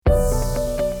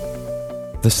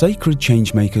The Sacred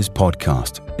Changemakers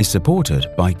podcast is supported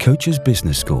by Coaches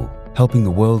Business School, helping the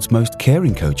world's most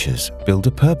caring coaches build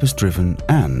a purpose-driven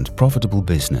and profitable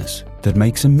business that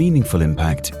makes a meaningful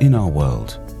impact in our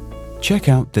world. Check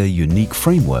out their unique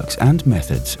frameworks and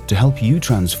methods to help you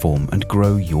transform and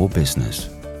grow your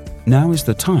business. Now is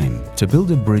the time to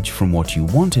build a bridge from what you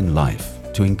want in life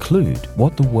to include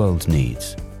what the world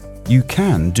needs. You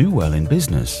can do well in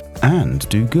business and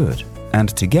do good, and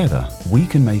together we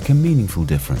can make a meaningful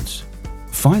difference.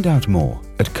 Find out more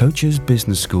at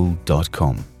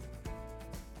coachesbusinessschool.com.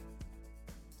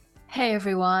 Hey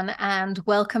everyone, and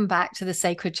welcome back to the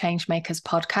Sacred Changemakers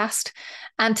podcast.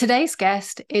 And today's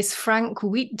guest is Frank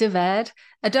Wiet de Werd,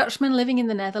 a Dutchman living in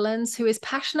the Netherlands who is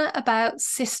passionate about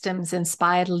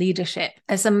systems-inspired leadership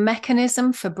as a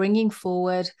mechanism for bringing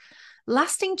forward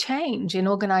lasting change in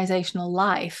organizational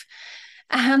life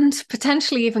and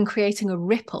potentially even creating a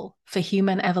ripple for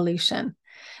human evolution.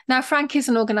 Now, Frank is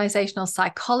an organizational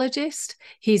psychologist.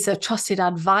 He's a trusted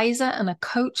advisor and a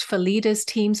coach for leaders,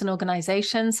 teams, and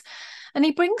organizations. And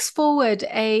he brings forward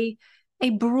a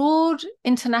broad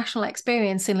international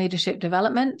experience in leadership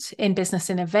development, in business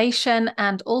innovation,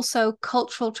 and also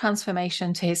cultural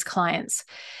transformation to his clients.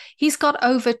 He's got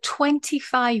over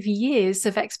 25 years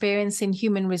of experience in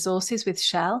human resources with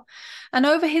Shell. And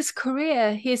over his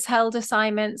career, he's held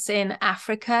assignments in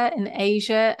Africa, in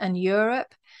Asia, and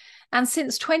Europe. And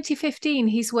since 2015,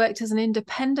 he's worked as an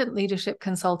independent leadership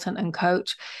consultant and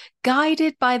coach,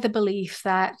 guided by the belief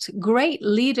that great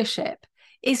leadership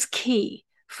is key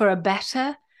for a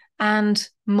better and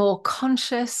more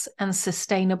conscious and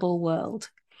sustainable world.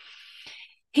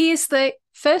 He is the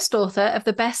first author of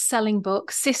the best-selling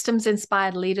book, Systems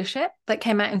Inspired Leadership, that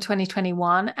came out in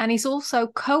 2021. And he's also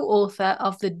co-author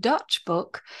of the Dutch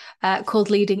book called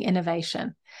Leading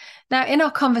Innovation. Now, in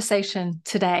our conversation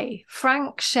today,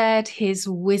 Frank shared his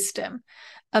wisdom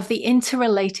of the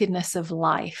interrelatedness of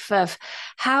life, of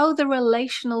how the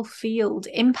relational field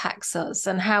impacts us,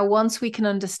 and how once we can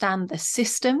understand the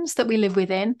systems that we live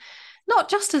within, not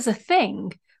just as a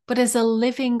thing, but as a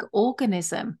living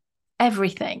organism,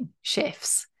 everything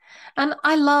shifts. And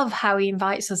I love how he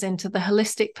invites us into the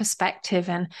holistic perspective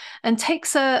and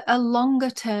takes a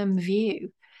longer-term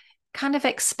view, kind of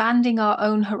expanding our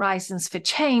own horizons for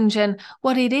change and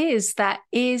what it is that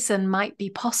is and might be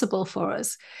possible for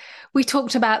us. We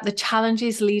talked about the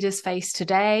challenges leaders face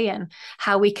today and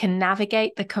how we can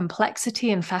navigate the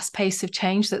complexity and fast pace of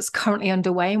change that's currently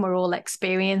underway and we're all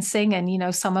experiencing.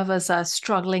 And, some of us are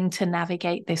struggling to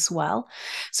navigate this well.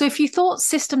 So if you thought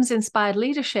systems-inspired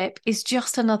leadership is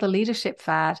just another leadership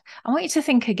fad, I want you to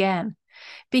think again,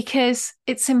 because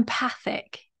it's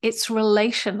empathic, it's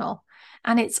relational,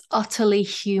 and it's utterly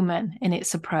human in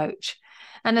its approach.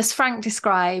 And as Frank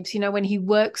describes, when he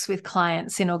works with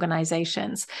clients in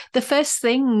organizations, the first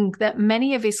thing that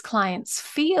many of his clients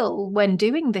feel when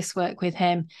doing this work with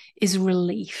him is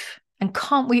relief. And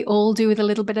can't we all do with a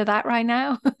little bit of that right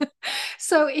now?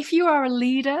 So if you are a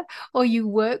leader or you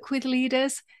work with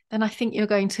leaders, then I think you're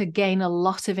going to gain a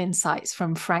lot of insights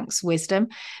from Frank's wisdom.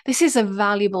 This is a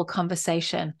valuable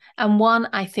conversation and one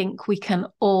I think we can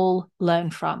all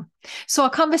learn from. So our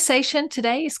conversation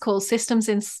today is called Systems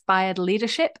Inspired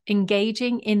Leadership,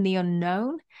 Engaging in the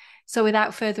Unknown. So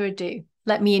without further ado,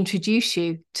 let me introduce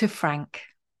you to Frank.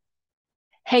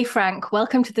 Hey, Frank,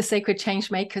 welcome to the Sacred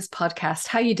Changemakers podcast.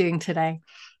 How are you doing today?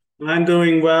 I'm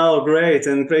doing well, great,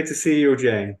 and great to see you,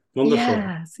 Jane. Wonderful.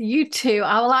 Yes, you too.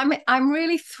 I'm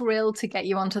really thrilled to get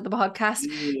you onto the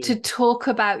podcast to talk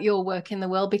about your work in the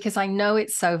world because I know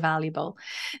it's so valuable.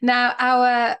 Now,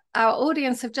 our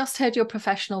audience have just heard your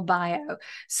professional bio,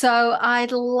 so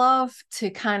I'd love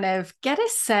to kind of get a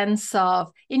sense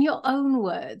of, in your own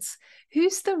words,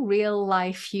 who's the real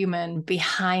life human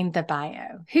behind the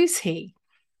bio? Who's he?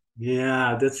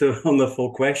 Yeah, that's a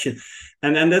wonderful question.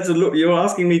 And that's you're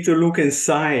asking me to look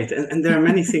inside. And there are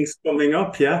many things coming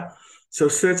up, yeah. So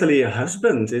certainly a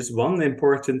husband is one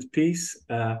important piece.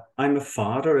 I'm a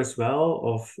father as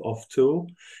well of two.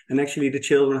 And actually the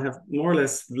children have more or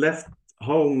less left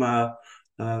home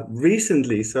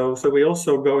recently. So we're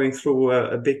also going through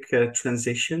a big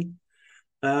transition.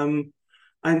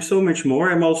 I'm so much more.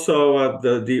 I'm also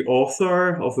the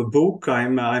author of a book.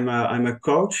 I'm a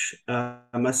coach.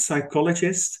 I'm a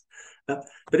psychologist.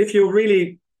 But if you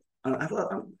really,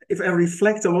 if I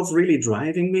reflect on what's really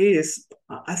driving me, is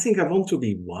I think I want to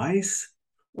be wise,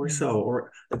 or so.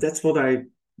 Or that's what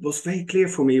was very clear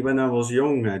for me when I was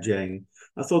young, Jane.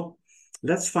 I thought,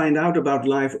 let's find out about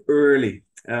life early.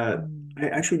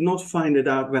 I should not find it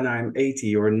out when I'm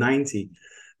 80 or 90,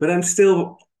 but I'm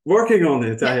still working on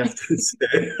it, I have to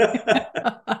say.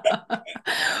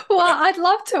 Well, I'd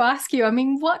love to ask you, I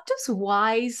mean, what does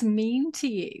wise mean to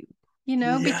you?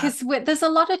 Yeah. Because there's a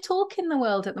lot of talk in the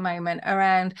world at the moment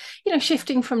around,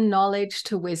 shifting from knowledge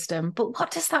to wisdom. But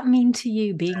what does that mean to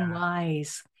you, being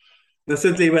wise? Now,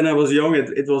 certainly when I was young,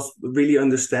 it was really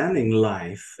understanding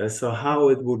life, so how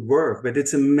it would work. But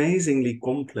it's amazingly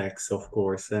complex, of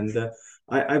course. And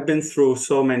I've been through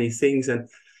so many things, and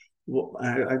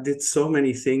I did so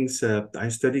many things. I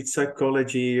studied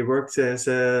psychology, worked as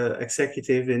a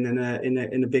executive in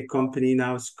a big company,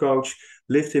 now as coach,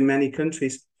 lived in many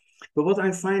countries. But what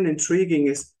I find intriguing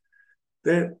is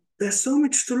there's so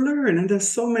much to learn, and there's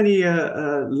so many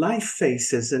life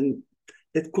phases, and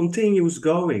it continues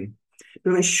going.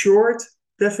 But a short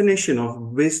definition of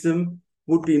wisdom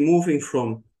would be moving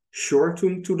from short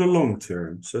term to the long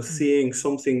term. So seeing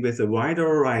something with a wider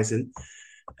horizon,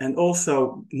 and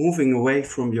also moving away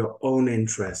from your own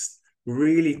interest,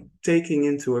 really taking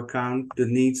into account the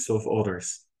needs of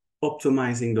others,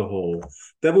 optimizing the whole.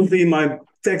 That would be my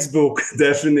textbook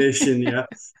definition, yeah.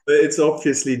 But it's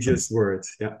obviously just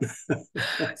words, yeah.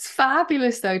 It's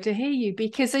fabulous, though, to hear you,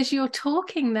 because as you're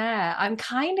talking there, I'm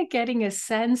kind of getting a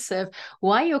sense of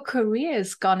why your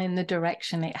career's gone in the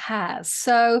direction it has.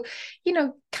 So,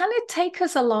 kind of take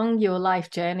us along your life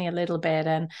journey a little bit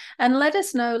and let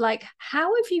us know, like,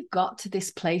 how have you got to this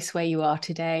place where you are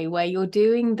today, where you're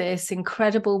doing this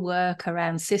incredible work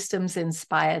around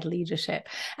systems-inspired leadership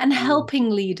and helping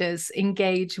leaders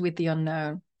engage with the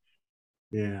unknown?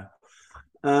 Yeah.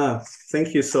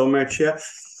 Thank you so much. Yeah.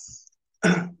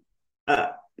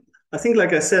 I think,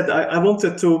 like I said, I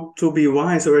wanted to be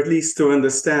wise, or at least to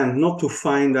understand, not to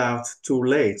find out too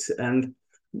late. And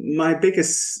my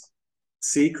biggest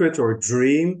secret or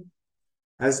dream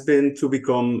has been to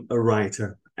become a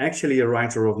writer, actually a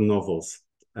writer of novels.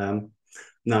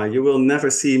 Now, you will never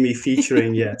see me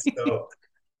featuring yet. So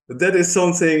that is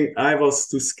something I was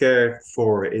too scared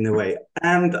for, in a way.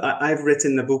 And I've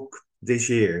written a book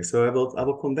this year, so I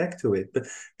will come back to it. But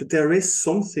there is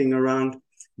something around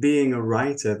being a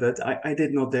writer, but I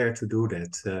did not dare to do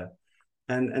that.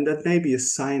 And that may be a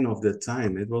sign of the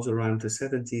time. It was around the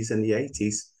 70s and the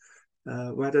 80s,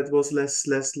 where that was less.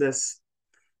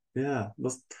 Yeah,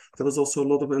 there was also a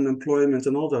lot of unemployment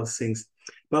and all those things.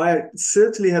 But I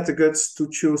certainly had the guts to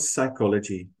choose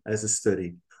psychology as a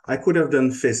study. I could have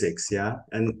done physics, yeah,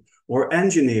 or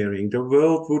engineering. The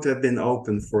world would have been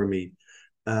open for me.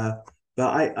 But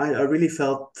I really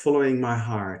felt following my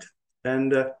heart.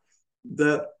 And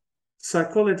the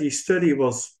psychology study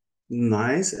was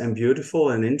nice and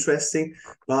beautiful and interesting,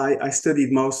 but I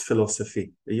studied most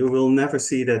philosophy. You will never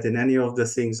see that in any of the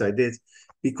things I did,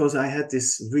 because I had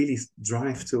this really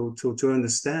drive to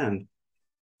understand.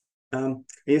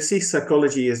 You see,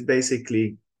 psychology is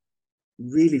basically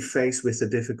really faced with the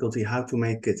difficulty how to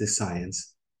make it a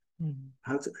science.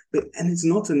 And it's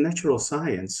not a natural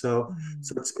science, so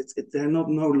there are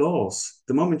no laws.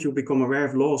 The moment you become aware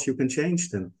of laws, you can change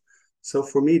them. So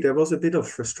for me, there was a bit of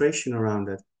frustration around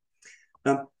it.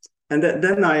 And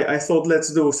then I thought,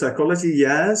 let's do psychology,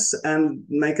 yes, and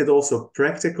make it also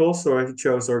practical. So I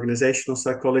chose organizational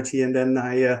psychology, and then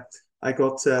I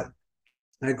got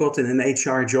in an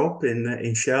HR job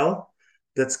in Shell.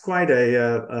 That's quite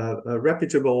a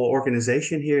reputable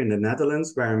organization here in the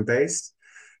Netherlands, where I'm based.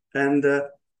 And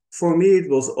for me, it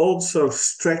was also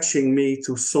stretching me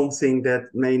to something that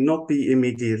may not be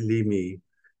immediately me.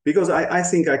 Because I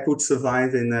think I could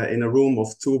survive in a room of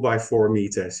 2x4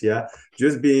 meters, yeah?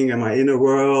 Just being in my inner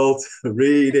world,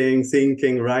 reading,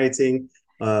 thinking, writing,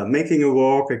 making a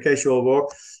walk, a casual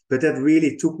walk. But that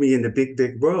really took me in the big,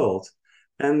 big world.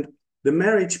 And the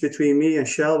marriage between me and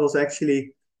Shell was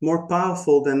actually more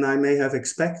powerful than I may have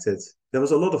expected. There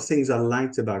was a lot of things I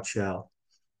liked about Shell.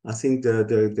 I think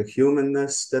the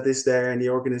humanness that is there in the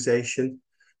organization.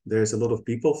 There's a lot of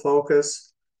people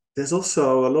focus. There's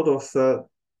also a lot of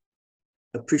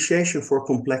appreciation for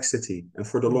complexity and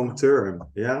for the long term.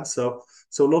 Yeah. So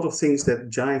a lot of things that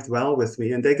jived well with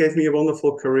me, and they gave me a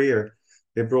wonderful career.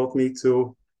 They brought me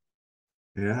to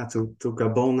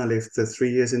Gabon. I lived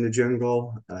 3 years in the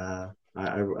jungle.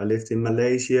 I lived in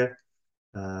Malaysia,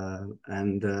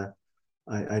 and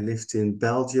I lived in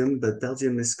Belgium, but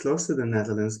Belgium is close to the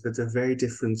Netherlands, but a very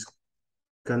different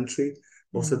country.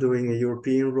 Also doing a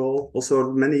European role.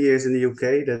 Also many years in the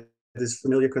UK. That is a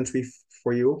familiar country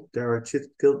for you. There are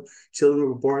children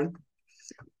were born.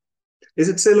 Is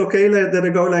it still okay that I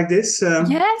go like this?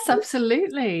 Yes,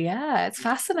 absolutely. Yeah, it's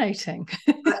fascinating.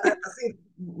 I think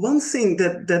one thing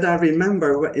that I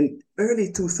remember in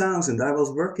early 2000, I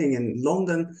was working in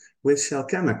London with Shell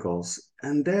Chemicals,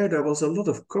 and there was a lot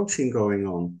of coaching going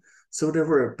on. So there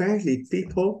were apparently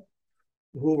people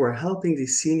who were helping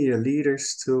these senior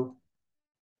leaders to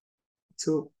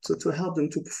to help them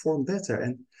to perform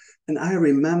better. And I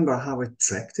remember how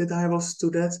attracted I was to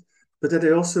that, but that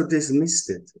I also dismissed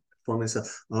it for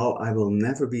myself. Oh, I will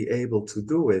never be able to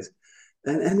do it.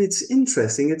 And it's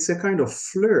interesting. It's a kind of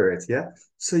flirt, yeah?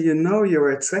 So you know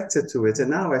you're attracted to it.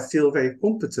 And now I feel very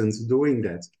competent doing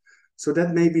that. So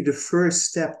that may be the first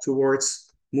step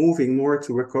towards moving more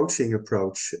to a coaching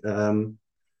approach. And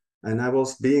I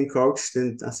was being coached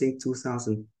in, I think,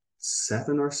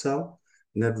 2007 or so.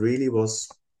 And that really was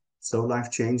so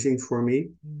life-changing for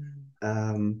me.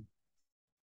 And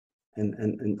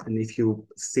if you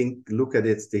look at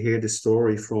it, to hear the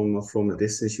story from a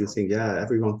distance, you think, yeah,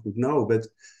 everyone could know. But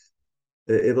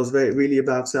it was really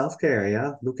about self-care,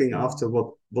 yeah? Looking after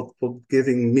what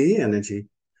giving me energy.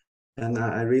 And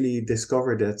I really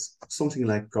discovered that something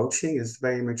like coaching is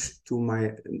very much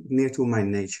near to my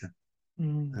nature.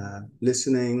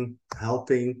 Listening,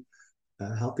 helping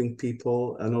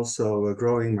people, and also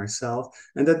growing myself,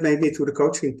 and that made me to the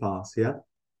coaching path.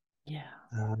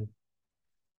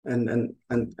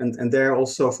 And there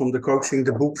also from the coaching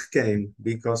the book came,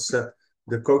 because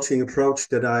the coaching approach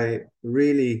that I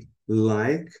really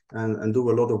like and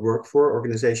do a lot of work for,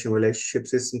 organization relationship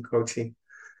system coaching,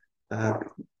 that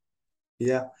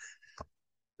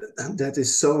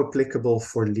is so applicable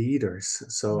for leaders.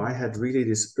 So I had really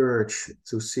this urge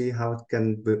to see how it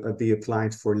can be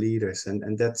applied for leaders.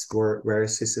 And that's where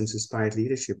Systems Inspired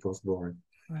Leadership was born.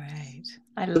 Right.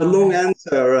 I love the long it.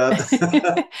 answer.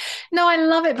 No, I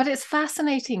love it, but it's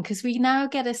fascinating because we now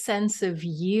get a sense of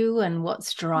you and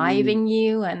what's driving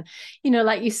you, and,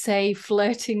 like you say,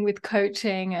 flirting with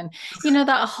coaching, and,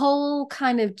 that whole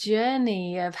kind of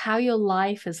journey of how your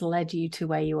life has led you to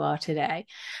where you are today.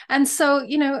 And so,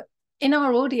 in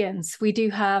our audience, we do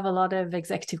have a lot of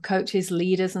executive coaches,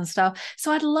 leaders and stuff.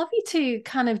 So I'd love you to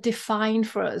kind of define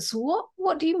for us,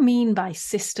 what do you mean by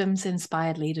systems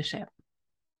inspired leadership?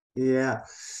 Yeah.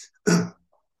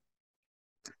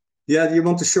 Yeah, you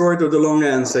want the short or the long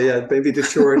answer? Yeah, maybe the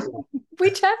short one.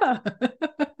 Whichever.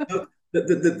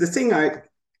 The thing I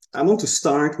want to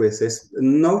start with is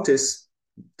notice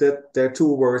that there are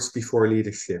two words before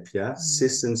leadership,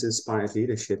 systems inspired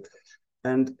leadership.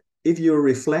 And if you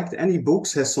reflect, any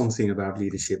books has something about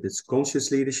leadership. It's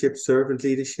conscious leadership, servant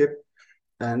leadership,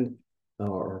 and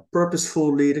or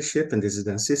purposeful leadership, and this is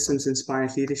then systems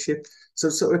inspired leadership.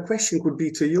 So a question could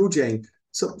be to you, Jane.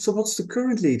 So what's the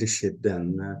current leadership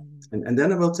then? And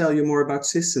then I will tell you more about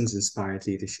systems inspired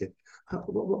leadership.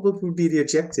 What would be the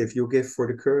adjective you give for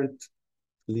the current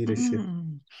leadership?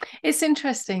 It's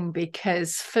interesting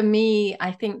because for me,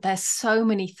 I think there's so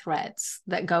many threads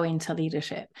that go into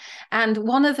leadership. And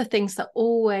one of the things that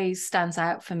always stands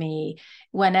out for me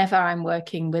whenever I'm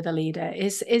working with a leader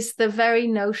is the very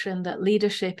notion that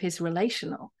leadership is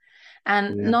relational.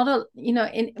 And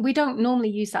we don't normally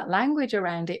use that language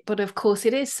around it, but of course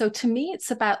it is. So to me,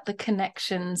 it's about the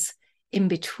connections in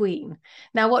between.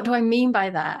 Now, what do I mean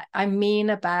by that? I mean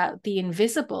about the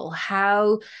invisible.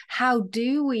 How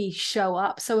do we show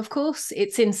up? So of course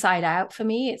it's inside out for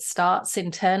me. It starts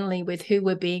internally with who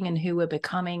we're being and who we're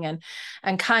becoming, and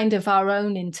kind of our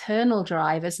own internal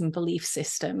drivers and belief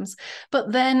systems.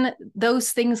 But then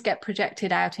those things get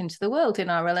projected out into the world in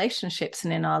our relationships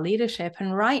and in our leadership.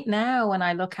 And right now, when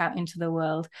I look out into the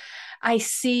world, I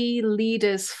see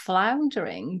leaders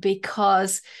floundering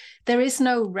because there is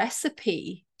no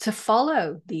recipe to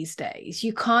follow these days.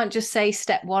 You can't just say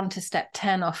step 1 to step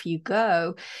 10, off you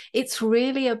go. It's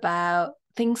really about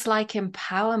things like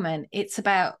empowerment. It's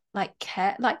about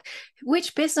care.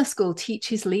 Which business school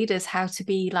teaches leaders how to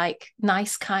be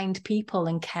nice, kind people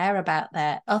and care about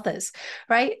their others,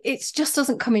 right? It just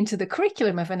doesn't come into the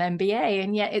curriculum of an MBA,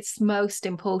 and yet it's most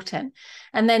important.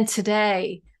 And then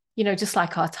today, just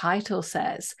like our title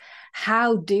says,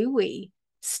 how do we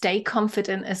stay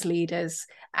confident as leaders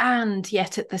and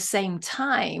yet at the same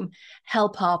time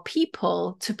help our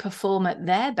people to perform at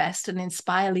their best and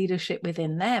inspire leadership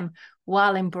within them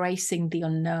while embracing the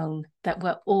unknown that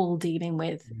we're all dealing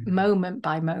with moment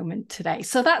by moment today.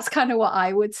 So that's kind of what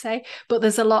I would say, but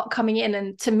there's a lot coming in.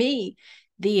 And to me,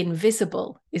 the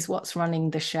invisible is what's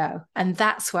running the show. And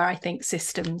that's where I think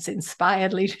systems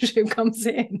inspired leadership comes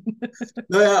in.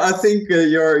 No, I think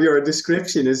your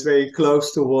description is very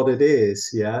close to what it is.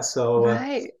 Yeah. So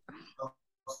right.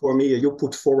 For me, you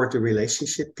put forward the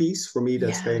relationship piece. For me,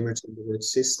 that's very much in the word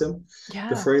system. Yeah.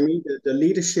 But for me, the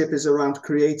leadership is around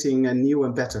creating a new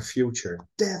and better future.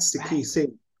 That's the key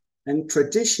thing. And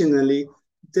traditionally,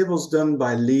 that was done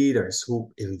by leaders who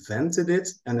invented it,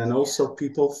 and then also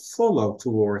people follow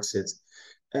towards it.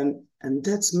 And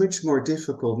that's much more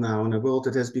difficult now in a world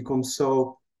that has become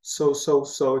so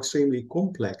extremely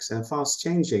complex and fast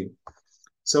changing.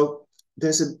 So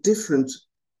there's a different,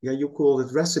 you call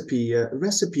it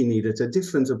recipe needed, a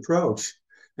different approach.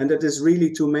 And that is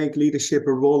really to make leadership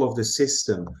a role of the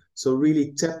system. So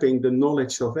really tapping the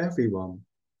knowledge of everyone.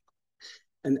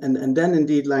 And then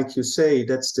indeed, like you say,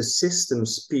 that's the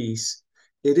systems piece.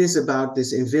 It is about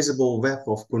this invisible web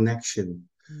of connection.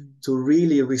 To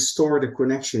really restore the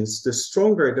connections. The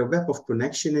stronger the web of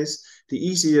connection is, the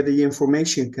easier the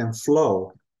information can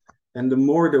flow, and the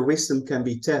more the wisdom can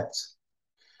be tapped.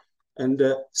 And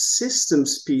the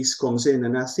systems piece comes in,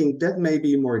 and I think that may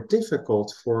be more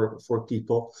difficult for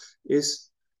people, is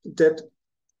that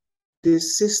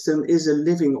this system is a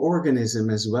living organism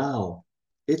as well.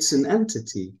 It's an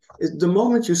entity. The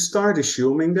moment you start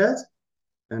assuming that,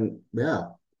 and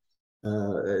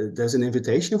there's an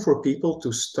invitation for people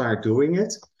to start doing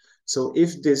it. So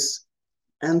if this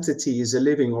entity is a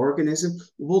living organism,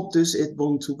 what does it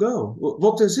want to go?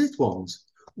 What does it want?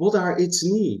 What are its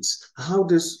needs? How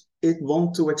does it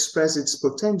want to express its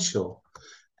potential?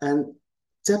 And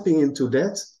tapping into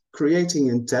that, creating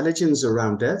intelligence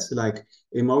around that, like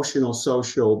emotional,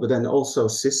 social, but then also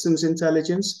systems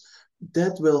intelligence,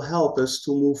 that will help us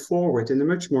to move forward in a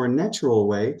much more natural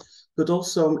way, but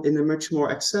also in a much more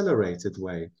accelerated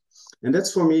way. And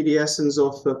that's for me the essence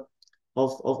of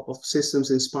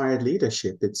systems-inspired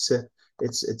leadership.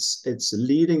 It's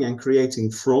leading and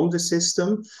creating from the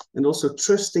system, and also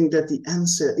trusting that the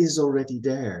answer is already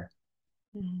there.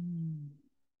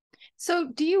 So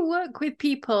do you work with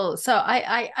people? So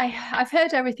I've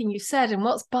heard everything you said, and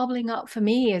what's bubbling up for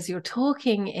me as you're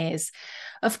talking is,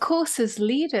 of course, as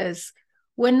leaders,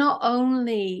 we're not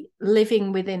only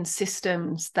living within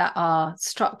systems that are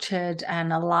structured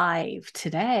and alive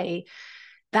today,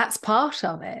 that's part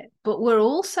of it, but we're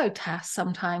also tasked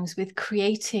sometimes with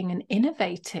creating and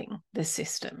innovating the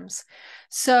systems.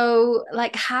 So,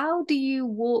 like, how do you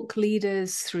walk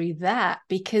leaders through that?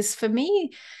 Because for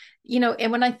me,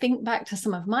 and when I think back to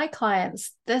some of my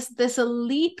clients, there's a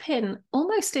leap in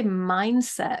almost in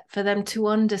mindset for them to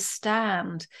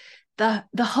understand the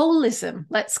holism,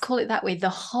 let's call it that way, the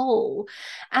whole,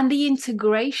 and the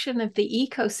integration of the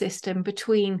ecosystem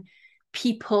between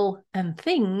people and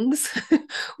things,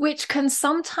 which can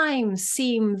sometimes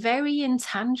seem very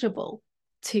intangible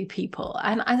to people.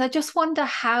 And I just wonder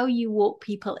how you walk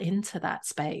people into that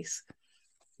space.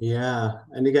 Yeah,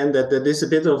 and again, that is a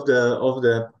bit of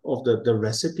the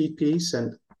recipe piece,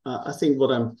 and I think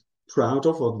what I'm proud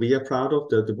of, what we are proud of,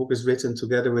 the book is written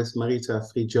together with Marita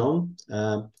Frijon,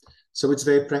 so it's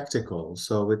very practical.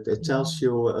 So it tells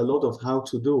you a lot of how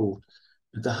to do.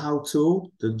 The how-to,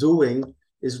 the doing,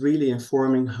 is really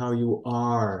informing how you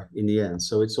are in the end.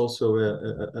 So it's also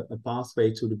a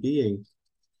pathway to the being.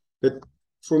 But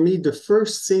for me, the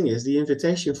first thing is the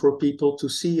invitation for people to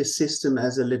see a system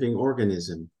as a living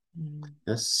organism.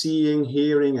 Seeing,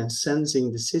 hearing, and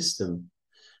sensing the system.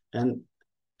 And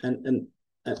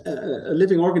a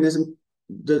living organism,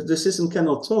 the system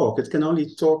cannot talk. It can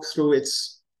only talk through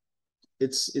its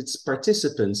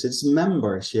participants, its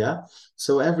members, yeah?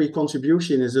 So every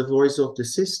contribution is a voice of the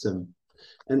system.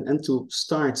 And to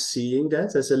start seeing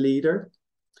that as a leader,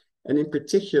 and in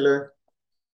particular,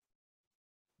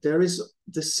 there is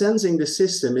the sensing the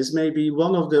system is maybe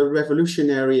one of the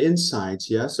revolutionary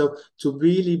insights, yeah? So to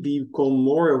really become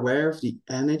more aware of the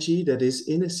energy that is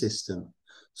in a system.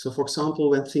 So for example,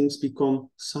 when things become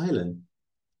silent.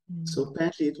 So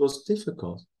apparently it was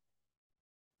difficult.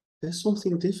 There's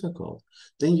something difficult.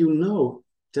 Then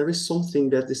there is something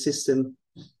that the system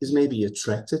is maybe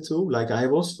attracted to, like I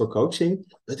was for coaching,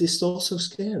 but it's also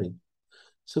scary.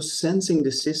 So sensing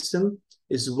the system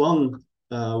is one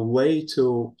way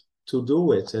to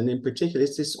do it. And in particular,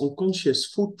 it's this unconscious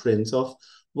footprint of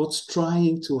what's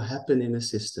trying to happen in a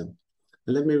system.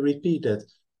 And let me repeat that.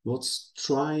 What's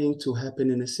trying to happen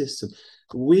in a system.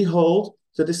 We hold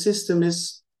that the system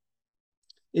is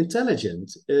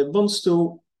intelligent. It wants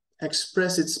to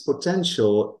express its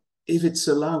potential if it's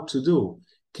allowed to do.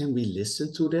 Can we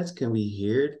listen to that? Can we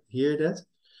hear that?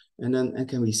 And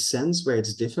can we sense where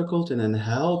it's difficult and then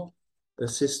help a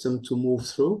system to move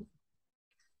through?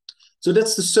 So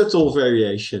that's the subtle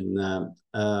variation,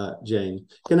 Jane.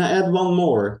 Can I add one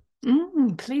more?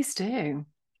 Please do.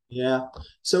 Yeah.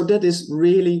 So that is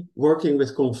really working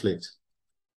with conflict.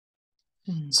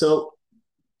 So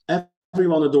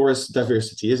everyone adores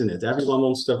diversity, isn't it? Everyone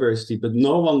wants diversity, but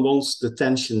no one wants the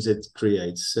tensions it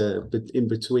creates in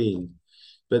between.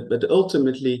 But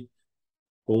ultimately,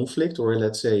 conflict, or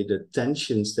let's say the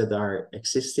tensions that are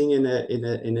existing in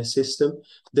a system,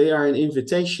 they are an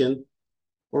invitation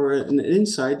or an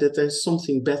insight that there's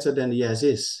something better than the as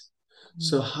is.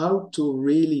 So how to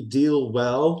really deal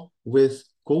well with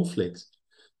conflict?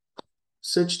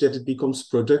 such that it becomes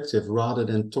productive rather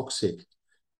than toxic.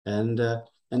 And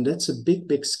that's a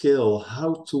big skill,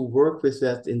 how to work with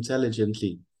that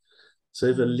intelligently. So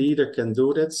if a leader can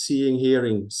do that, seeing,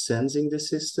 hearing, sensing the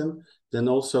system, then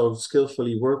also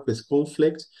skillfully work with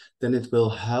conflict, then it will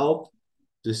help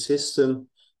the system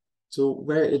to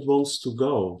where it wants to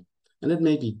go. And it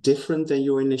may be different than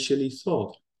you initially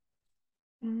thought.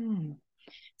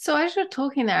 So as you're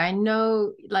talking there, I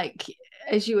know, like,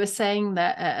 as you were saying,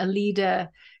 that a leader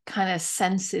kind of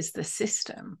senses the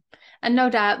system. And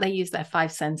no doubt they use their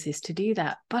five senses to do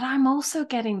that. But I'm also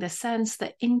getting the sense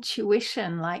that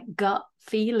intuition, like gut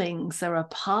feelings, are a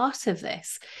part of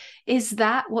this. Is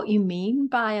that what you mean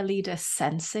by a leader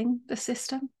sensing the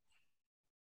system?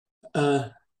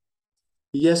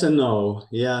 Yes and no.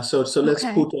 Yeah. So let's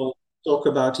talk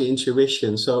about the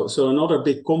intuition. So another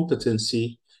big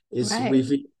competency is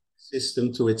revealing the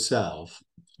system to itself.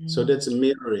 So that's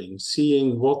mirroring,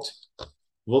 seeing what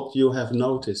you have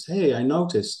noticed. Hey, I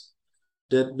noticed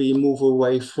that we move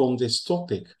away from this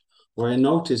topic, or I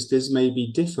noticed this may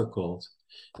be difficult.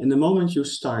 And the moment you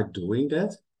start doing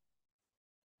that,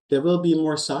 there will be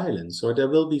more silence, or there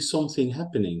will be something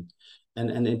happening.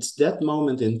 And it's that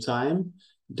moment in time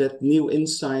that new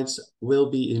insights will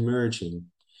be emerging.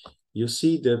 You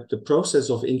see, the process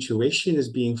of intuition is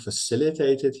being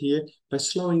facilitated here by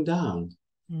slowing down.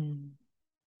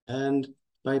 And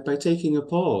by taking a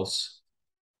pause.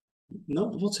 No,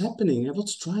 what's happening?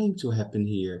 What's trying to happen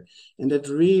here? And that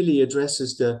really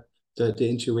addresses the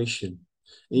intuition.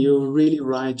 And you're really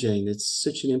right, Jane. It's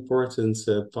such an important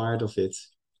part of it.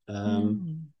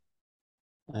 And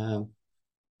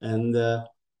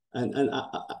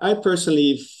I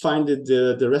personally find it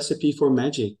the recipe for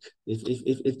magic.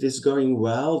 If this is going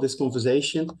well, this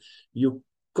conversation, you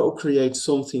co-create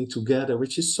something together,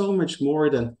 which is so much more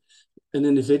than an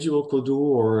individual could do,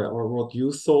 or what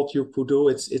you thought you could do.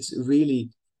 It's really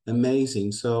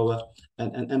amazing. So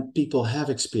and people have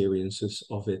experiences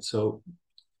of it, so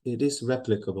it is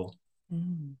replicable.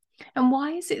 And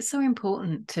why is it so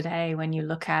important today when you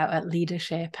look out at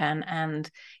leadership and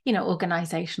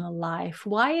organizational life?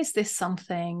 Why is this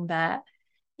something that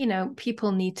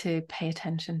people need to pay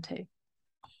attention to?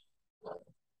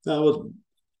 Now,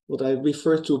 what I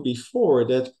referred to before,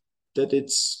 that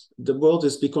the world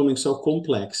is becoming so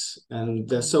complex and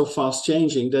they're so fast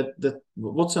changing that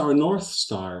what's our North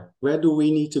Star? Where do we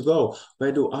need to go?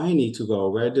 Where do I need to go?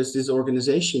 Where does this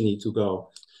organization need to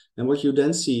go? And what you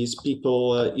then see is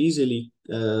people easily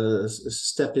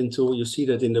step into, you see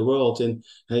that in the world, and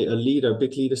hey, a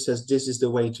big leader says this is the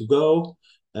way to go.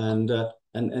 And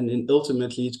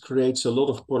ultimately it creates a lot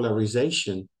of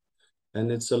polarization.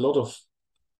 And it's a lot of,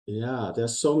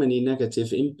 there's so many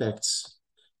negative impacts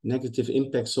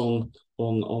on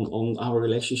our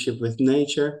relationship with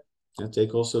nature. I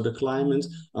take also the climate,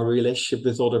 our relationship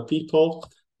with other people,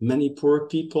 many poor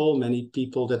people, many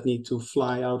people that need to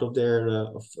fly out of their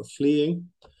of fleeing.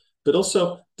 But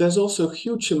also there's also a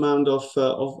huge amount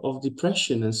of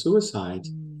depression and suicide.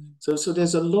 So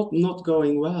there's a lot not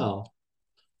going well.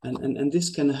 And this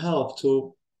can help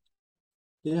to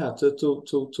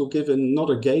give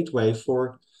another gateway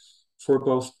for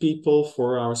both people,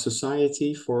 for our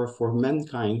society, for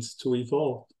mankind to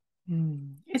evolve.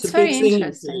 It's very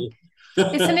interesting.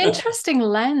 It's an interesting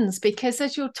lens, because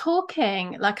as you're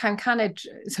talking, like, I'm kind of,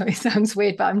 so it sounds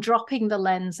weird, but I'm dropping the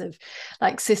lens of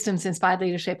like systems inspired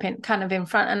leadership in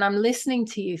front, and I'm listening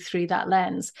to you through that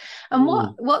lens. And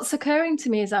what's occurring to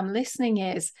me as I'm listening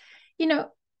is,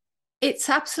 it's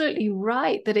absolutely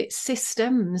right that it's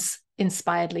systems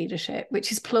inspired leadership,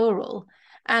 which is plural,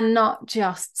 and not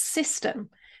just system.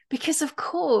 Because of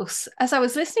course, as I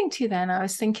was listening to you then, I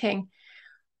was thinking,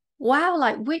 wow,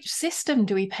 like, which system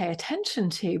do we pay attention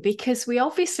to? Because we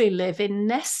obviously live in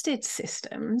nested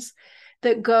systems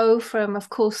that go from, of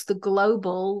course, the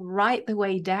global right the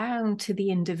way down to the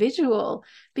individual.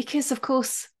 Because, of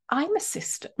course, I'm a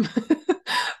system,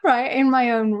 right, in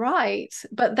my own right.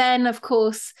 But then, of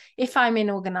course, if I'm in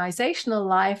organizational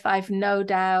life, I've no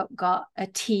doubt got a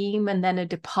team and then a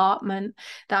department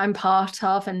that I'm part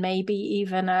of, and maybe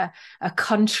even a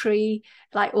country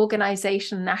like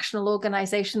organization, national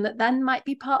organization, that then might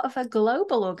be part of a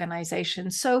global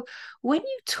organization. So when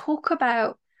you talk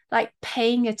about like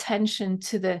paying attention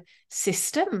to the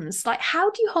systems, like,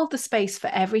 how do you hold the space for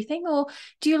everything, or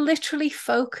do you literally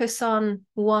focus on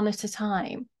one at a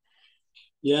time?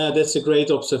 Yeah, that's a great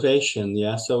observation.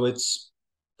 Yeah, so it's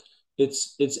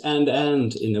and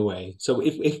in a way. So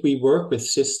if we work with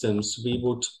systems, we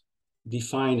would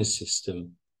define a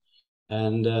system,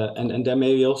 And there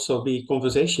may also be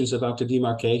conversations about the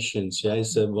demarcations. Yeah,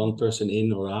 is one person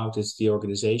in or out? Is the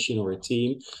organization or a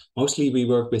team? Mostly we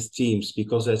work with teams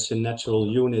because that's a natural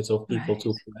unit of people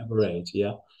to collaborate.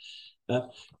 Yeah,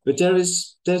 but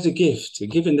there's a gift,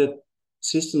 given that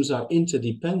systems are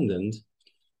interdependent.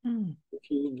 If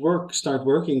you start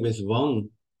working with one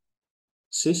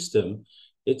system,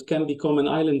 it can become an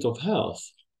island of health.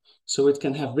 So it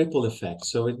can have ripple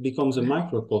effects. So it becomes a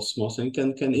microcosmos and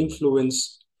can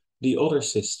influence the other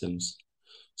systems.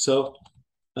 So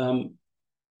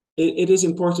it is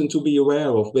important to be aware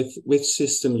of with which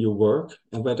system you work,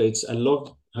 and whether it's, I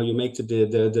love how you make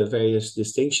the various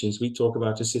distinctions. We talk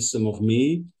about the system of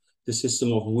me, the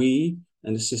system of we,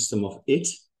 and the system of it.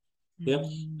 Yeah,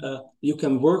 you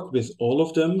can work with all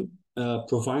of them,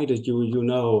 provided you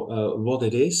know what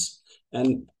it is,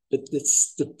 but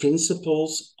it's the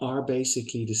principles are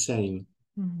basically the same.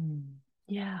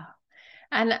 Yeah.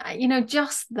 And,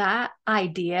 just that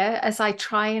idea, as I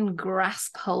try and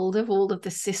grasp hold of all of the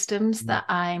systems that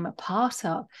I'm a part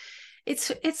of,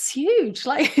 it's huge.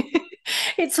 Like,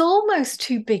 it's almost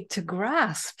too big to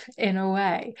grasp in a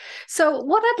way. So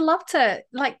what I'd love to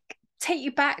take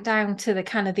you back down to the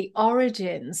kind of the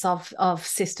origins of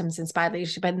systems inspired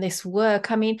leadership and this work.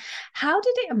 I mean, how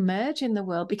did it emerge in the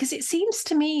world? Because it seems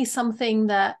to me something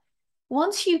that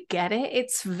once you get it,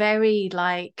 it's very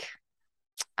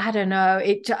I don't know,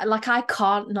 I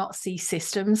can't not see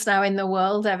systems now in the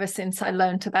world ever since I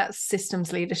learned about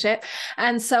systems leadership.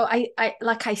 And so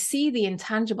I see the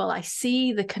intangible, I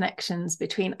see the connections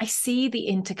between, I see the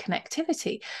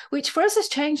interconnectivity, which for us as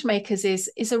change makers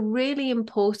is a really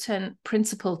important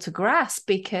principle to grasp,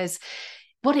 because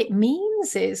what it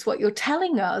means is, what you're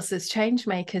telling us as change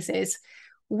makers is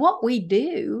what we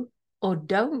do or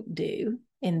don't do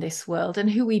in this world and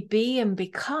who we be and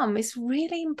become is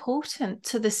really important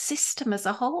to the system as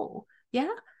a whole.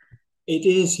 Yeah, it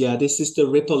is. Yeah, this is the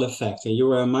ripple effect, and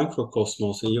you are a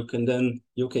microcosmos, and you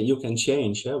can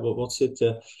change. Yeah, well, what's it?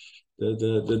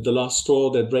 The last straw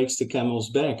that breaks the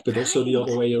camel's back, but also the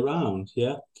other way around.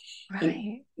 Yeah,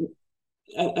 right.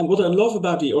 And what I love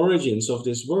about the origins of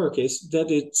this work is that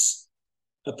it's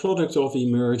a product of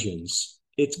emergence.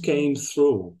 It came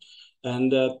through,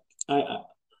 and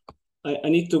I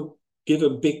need to give a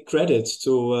big credit to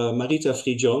Marita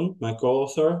Frijon, my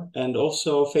co-author, and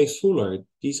also Faith Fuller.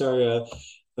 These are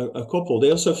a couple.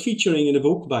 They're also featuring in the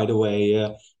book, by the way,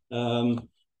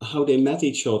 how they met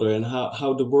each other and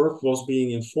how the work was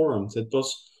being informed. It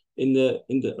was in the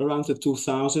around the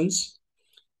 2000s,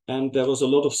 and there was a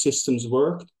lot of systems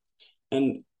work,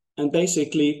 and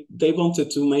basically they wanted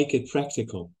to make it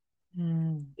practical.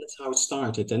 That's how it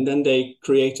started. And then they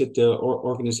created the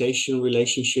organization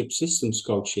relationship systems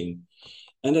coaching.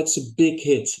 And that's a big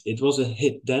hit. It was a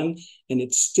hit then, and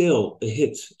it's still a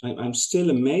hit. I'm still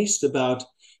amazed about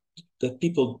that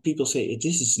people say,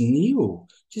 this is new,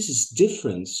 this is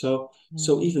different. So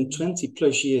even 20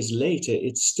 plus years later,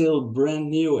 it's still brand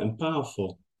new and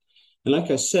powerful. And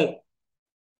like I said,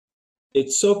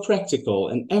 it's so practical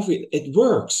and it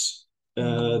works.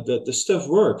 The stuff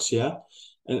works, yeah.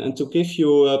 And to give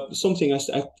you something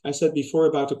I said before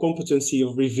about the competency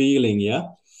of revealing, yeah.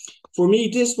 For me,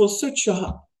 this was such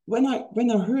a when I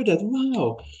heard that,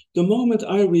 wow, the moment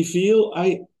I reveal,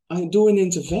 I do an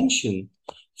intervention.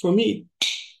 For me,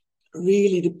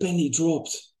 really the penny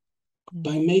dropped.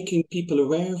 By making people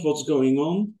aware of what's going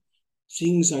on,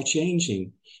 things are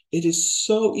changing. It is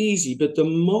so easy, but the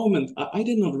moment I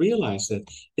did not realize that,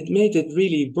 it made it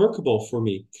really workable for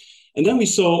me. And then we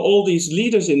saw all these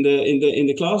leaders in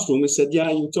the classroom and said, "Yeah,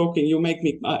 you make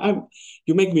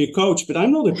me a coach, but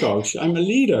I'm not a coach. I'm a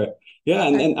leader." Yeah,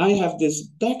 and I have this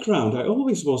background. I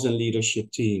always was in leadership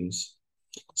teams.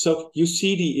 So you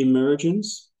see the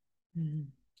emergence.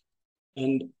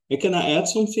 And can I add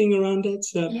something around that?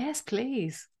 Yes,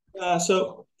 please.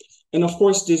 And of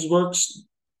course, this works.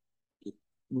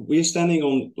 We're standing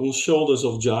on shoulders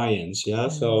of giants. Yeah.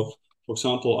 So, for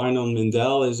example, Arnon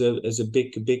Mindell is a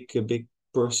big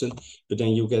person, but then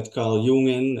you get Carl Jung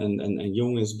in, and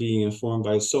Jung is being informed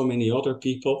by so many other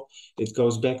people. It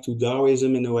goes back to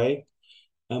Taoism in a way.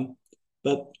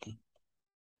 But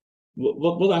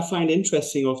what I find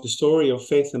interesting of the story of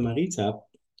Faith and Marita,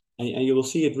 and you will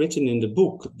see it written in the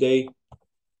book, they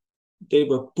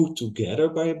were put together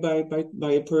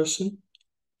by a person,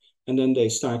 and then they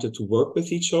started to work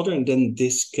with each other, and then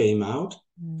this came out.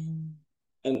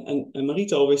 And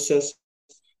Marita always says,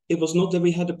 it was not that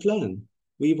we had a plan.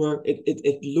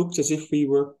 It looked as if we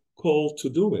were called to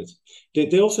do it.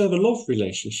 They also have a love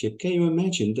relationship. Can you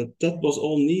imagine that was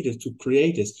all needed to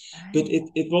create this? But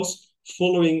it was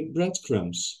following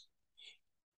breadcrumbs.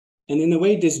 And in a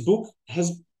way, this book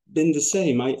has been the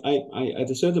same. I at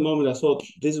a certain moment I thought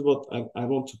this is what I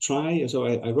want to try. So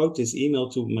I wrote this email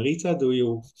to Marita.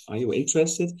 Are you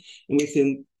interested? And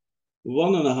within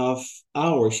 1.5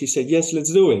 hours, she said, yes,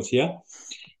 let's do it. Yeah.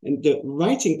 And the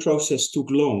writing process took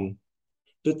long,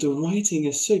 but the writing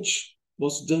as such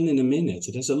was done in a minute.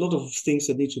 There's a lot of things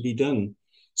that need to be done.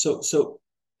 So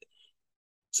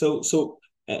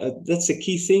that's the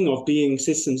key thing of being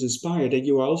systems inspired, that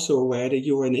you are also aware that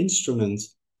you are an instrument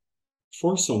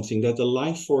for something, that the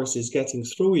life force is getting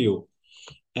through you,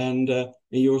 and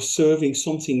you're serving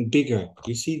something bigger.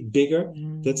 You see, bigger,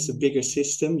 that's a bigger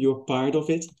system. You're part of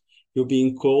it. You're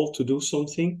being called to do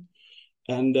something.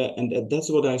 And that's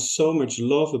what I so much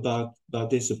love about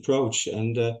this approach,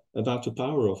 and about the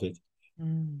power of it.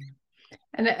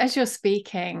 And as you're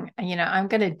speaking, I'm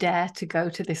going to dare to go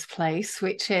to this place,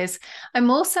 which is, I'm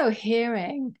also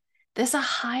hearing there's a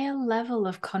higher level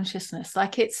of consciousness.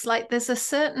 Like, it's like there's a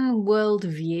certain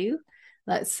worldview,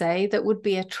 let's say, that would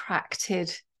be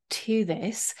attracted to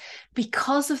this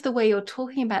because of the way you're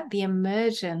talking about the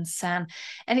emergence, and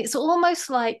it's almost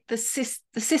like the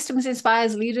systems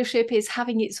inspires leadership is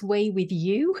having its way with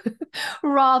you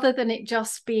rather than it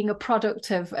just being a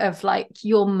product of like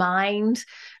your mind,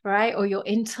 right, or your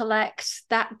intellect.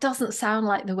 That doesn't sound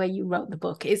like the way you wrote the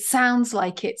book. It sounds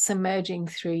like it's emerging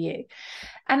through you.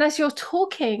 And as you're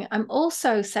talking, I'm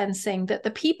also sensing that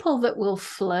the people that will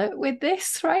flirt with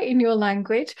this, right, in your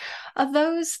language, are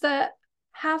those that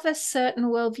have a certain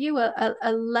worldview,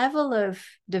 a level of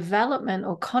development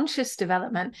or conscious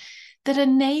development that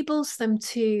enables them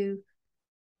to,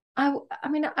 I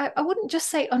wouldn't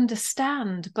just say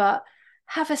understand, but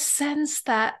have a sense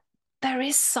that there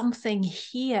is something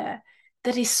here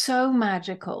that is so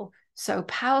magical, so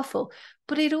powerful.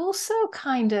 But it also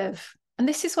kind of, and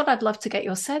this is what I'd love to get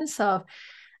your sense of,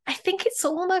 I think it's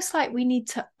almost like we need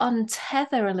to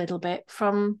untether a little bit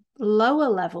from lower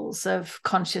levels of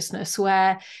consciousness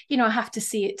where, I have to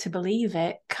see it to believe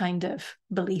it kind of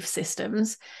belief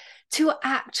systems, to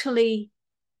actually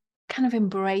kind of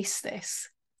embrace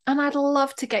this. And I'd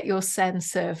love to get your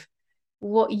sense of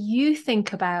what you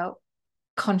think about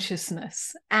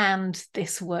consciousness and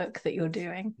this work that you're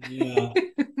doing. Yeah,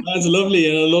 that's lovely.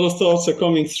 And a lot of thoughts are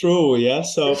coming through. Yeah.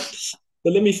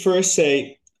 But let me first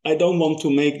say, I don't want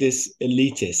to make this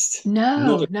elitist.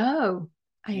 No,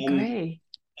 I agree.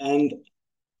 And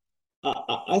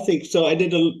I think so.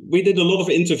 We did a lot of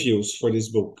interviews for this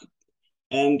book,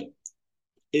 and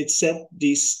it said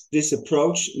this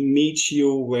approach meets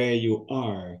you where you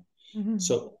are. Mm-hmm.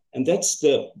 So, and that's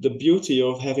the beauty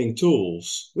of having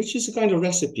tools, which is a kind of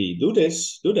recipe. Do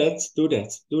this, do that, do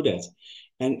that, do that,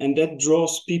 and that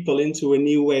draws people into a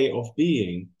new way of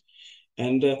being.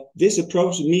 And this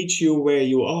approach meets you where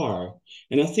you are.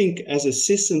 And I think as a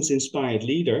systems-inspired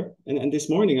leader, and this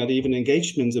morning I had even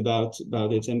engagement about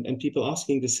it, and people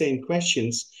asking the same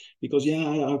questions, because,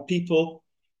 are people,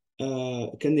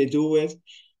 can they do it?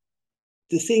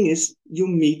 The thing is, you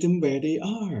meet them where they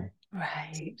are.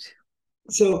 Right.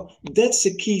 So that's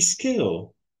a key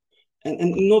skill.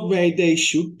 And not where they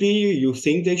should be, you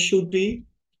think they should be,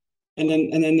 and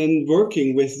then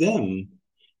working with them.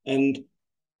 And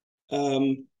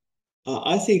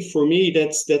I think for me,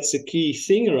 that's a key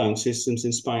thing around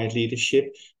systems-inspired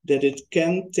leadership, that it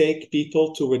can take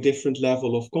people to a different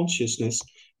level of consciousness,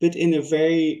 but in a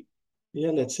very,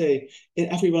 let's say,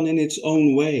 everyone in its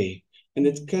own way. And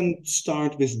it can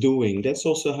start with doing. That's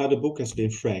also how the book has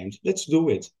been framed. Let's do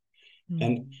it.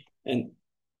 And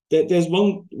there's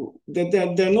one,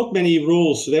 there are not many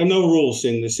rules. There are no rules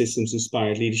in the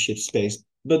systems-inspired leadership space,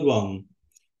 but one,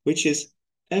 which is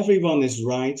everyone is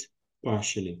right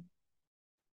partially.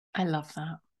 I love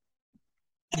that.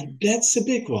 And that's a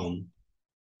big one.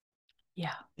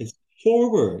 Yeah. It's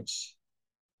 4 words.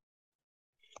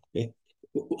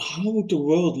 How would the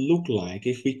world look like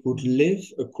if we could live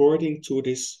according to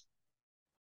this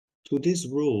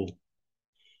rule?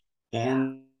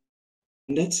 And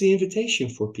that's the invitation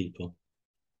for people.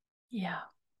 Yeah.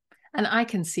 And I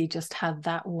can see just how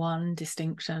that one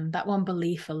distinction, that one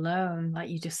belief alone, like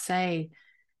you just say,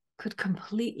 could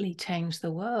completely change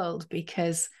the world.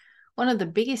 Because one of the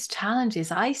biggest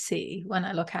challenges I see when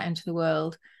I look out into the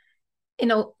world,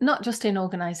 not just in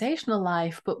organizational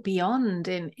life, but beyond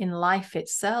in life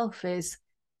itself, is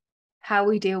how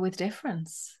we deal with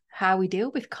difference, how we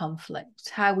deal with conflict,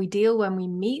 how we deal when we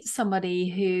meet somebody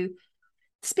who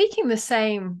speaking the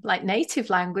same like native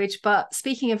language, but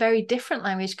speaking a very different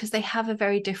language because they have a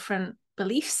very different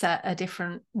belief set, a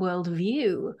different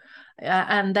worldview.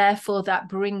 And therefore that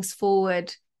brings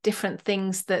forward different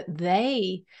things that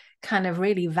they kind of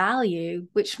really value,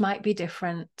 which might be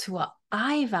different to what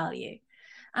I value.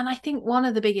 And I think one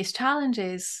of the biggest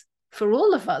challenges for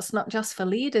all of us, not just for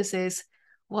leaders, is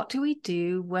what do we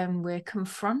do when we're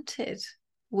confronted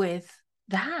with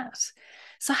that?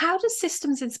 So how does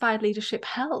systems-inspired leadership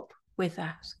help with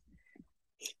that?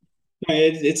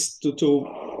 It's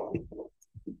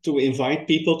to invite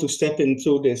people to step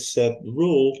into this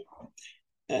role,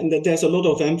 and that there's a lot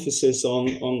of emphasis on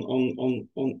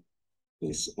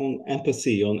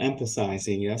empathy, on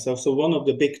empathizing. Yeah. So one of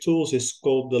the big tools is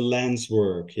called the lens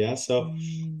work. Yeah. So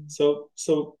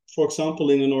for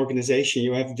example, in an organization,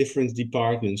 you have different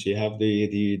departments. You have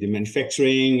the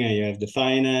manufacturing, and you have the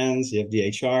finance, you have the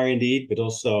HR indeed, but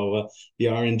also the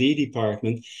R&D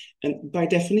department. And by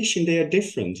definition, they are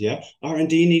different. Yeah.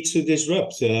 R&D needs to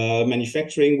disrupt.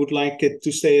 Manufacturing would like it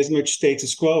to stay as much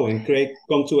status quo and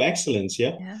come to excellence.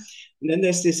 Yeah. And then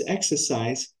there's this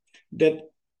exercise that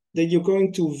you're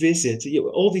going to visit.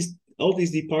 All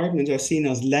these departments are seen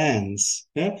as lands.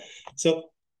 Yeah?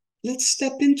 So let's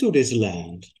step into this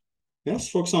land. Yes,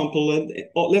 for example,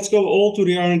 let's go all to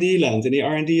the R&D land, and the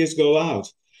R&Ders go out.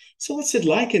 So what's it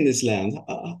like in this land?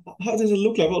 How does it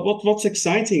look like? What's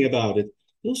exciting about it?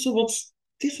 Also, what's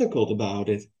difficult about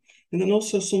it? And then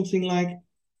also something like,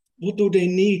 what do they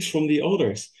need from the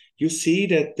others? You see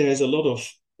that there's a lot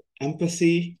of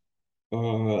empathy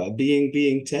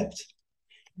being tapped.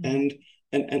 And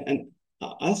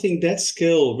I think that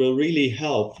skill will really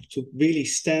help to really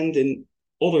stand in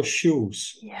other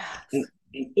shoes. Yes. And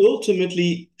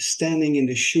ultimately standing in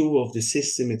the shoe of the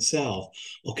system itself.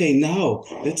 Okay, now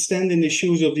let's stand in the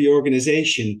shoes of the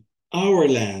organization. Our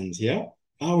land, yeah?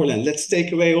 Our land. Let's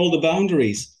take away all the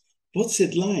boundaries. What's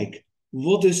it like?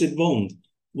 What does it want?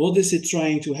 What is it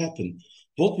trying to happen?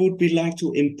 What would we like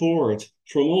to import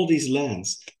from all these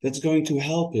lands that's going to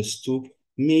help us to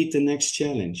meet the next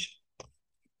challenge?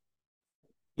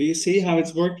 Do you see how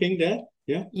it's working there?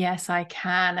 Yeah. Yes, I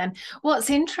can. And what's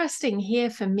interesting here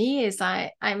for me is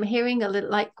I'm hearing a little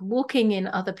like walking in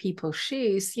other people's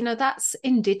shoes. You know, that's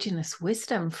indigenous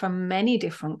wisdom from many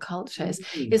different cultures,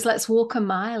 is let's walk a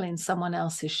mile in someone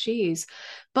else's shoes.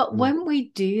 But when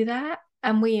we do that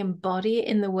and we embody it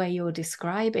in the way you're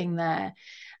describing there,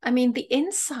 I mean, the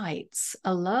insights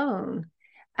alone,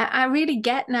 I really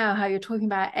get now how you're talking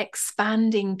about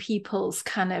expanding people's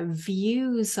kind of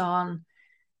views on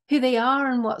who they are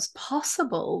and what's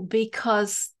possible,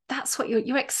 because that's what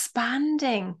you're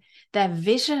expanding their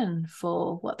vision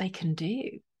for what they can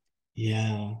do.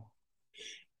 Yeah.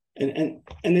 And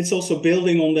it's also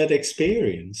building on that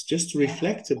experience, just to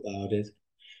reflect about it.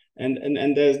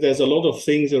 And there's a lot of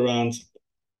things around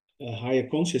higher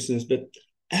consciousness, but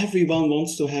everyone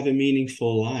wants to have a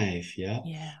meaningful life, yeah?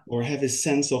 Or have a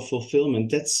sense of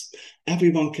fulfillment.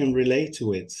 Everyone can relate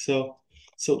to it. So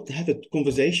to have a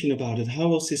conversation about it. How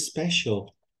was it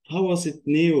special? How was it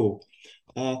new?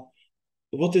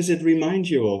 What does it remind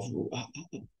you of?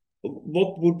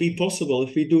 What would be possible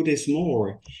if we do this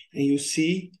more? And you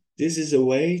see, this is a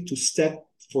way to step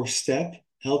for step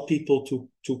help people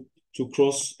to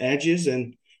cross edges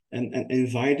and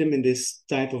invite them in this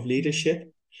type of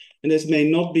leadership. And this may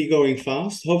not be going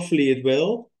fast. Hopefully it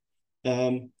will.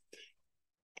 And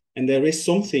there is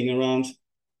something around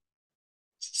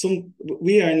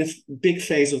we are in a big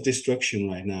phase of destruction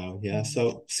right now. Yeah.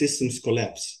 So systems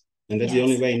collapse. And that's the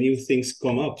only way new things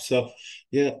come up. So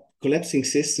yeah, collapsing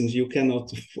systems you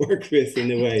cannot work with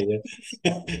in a way.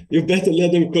 Yeah? You better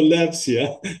let them collapse,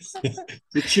 yeah.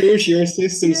 You choose your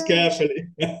systems carefully.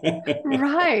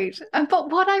 Right. But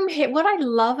what I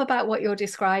love about what you're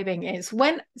describing is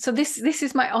this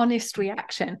is my honest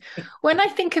reaction. When I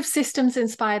think of systems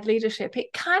inspired leadership,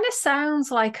 it kind of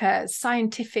sounds like a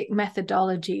scientific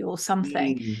methodology or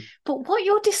something. But what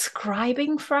you're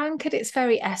describing, Frank, at its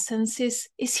very essence is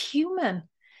human.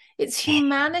 It's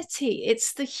humanity.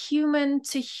 It's the human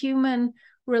to human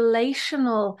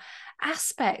relational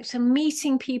aspect, and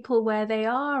meeting people where they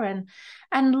are and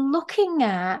looking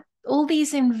at all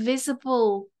these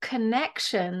invisible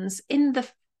connections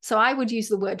so I would use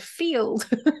the word field,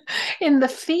 in the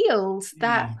fields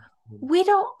that we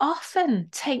don't often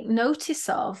take notice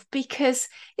of, because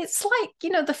it's like,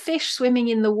 the fish swimming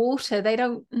in the water, they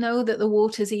don't know that the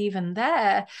water's even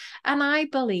there. And I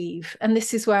believe, and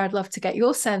this is where I'd love to get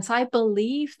your sense, I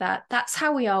believe that that's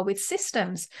how we are with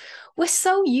systems. We're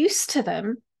so used to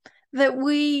them that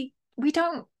we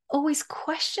don't always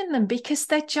question them, because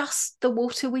they're just the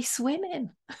water we swim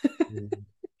in.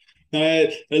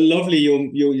 Lovely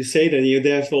you say that. You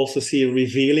therefore also see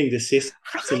revealing the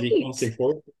system becomes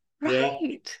important.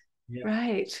 Right.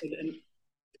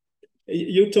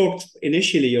 You talked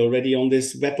initially already on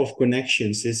this web of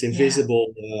connections, this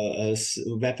invisible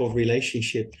web of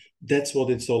relationship. That's what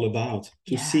it's all about,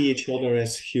 to see each other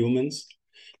as humans,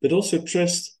 but also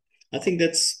trust. I think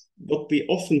that's what we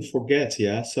often forget,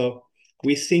 yeah? So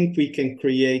we think we can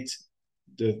create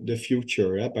the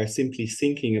future by simply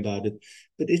thinking about it,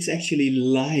 but it's actually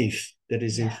life that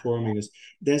is informing us.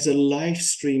 There's a life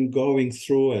stream going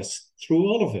through us, through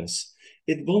all of us.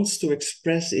 It wants to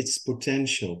express its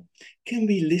potential. Can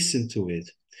we listen to it?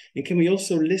 And can we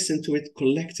also listen to it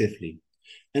collectively?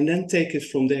 And then take it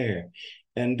from there.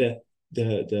 And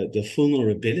the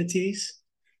vulnerabilities,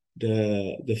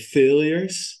 the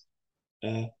failures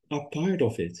are part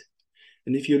of it.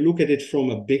 And if you look at it from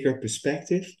a bigger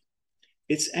perspective,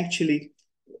 it's actually,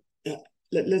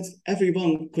 let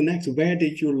everyone connect. Where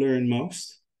did you learn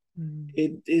most?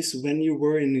 It is when you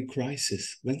were in a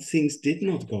crisis, when things did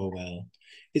not go well.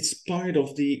 It's part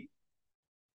of the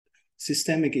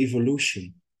systemic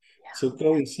evolution. So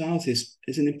going south is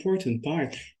an important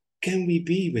part. Can we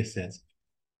be with that?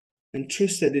 And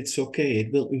trust that it's okay.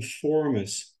 It will inform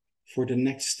us for the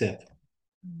next step,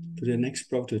 to the next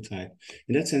prototype.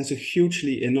 In that sense, a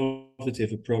hugely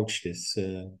innovative approach, this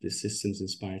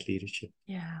systems-inspired leadership.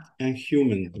 And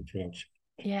human approach.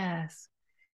 Yes.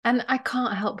 And I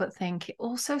can't help but think it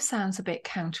also sounds a bit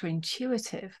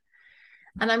counterintuitive.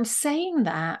 And I'm saying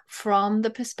that from the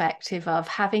perspective of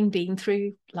having been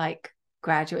through like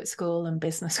graduate school and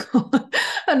business school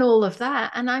and all of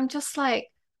that. And I'm just like,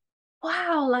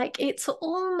 wow, like it's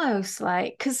almost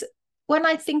like, because when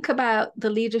I think about the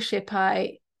leadership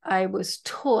I was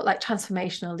taught, like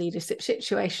transformational leadership,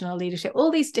 situational leadership,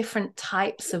 all these different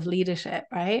types of leadership,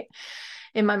 right?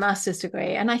 In my master's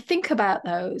degree. And I think about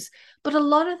those, but a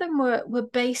lot of them were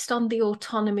based on the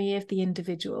autonomy of the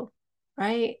individual,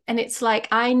 right? And it's like,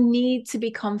 I need to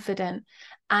be confident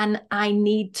and I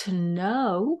need to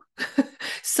know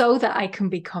so that I can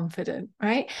be confident,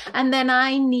 right? And then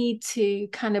I need to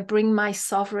kind of bring my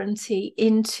sovereignty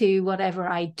into whatever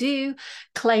I do,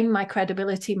 claim my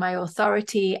credibility, my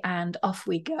authority, and off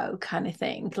we go kind of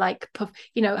thing. Like,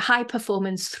 high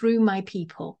performance through my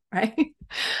people, right?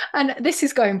 And this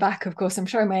is going back, of course, I'm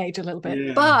showing my age a little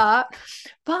bit, but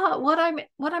what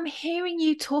I'm hearing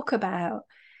you talk about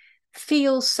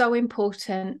feels so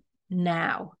important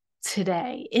now,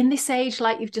 today, in this age,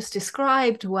 like you've just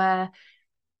described, where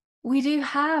we do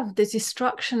have the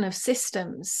destruction of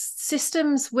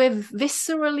systems we're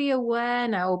viscerally aware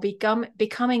now, or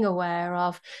becoming aware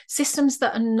of systems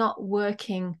that are not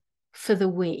working for the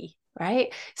we,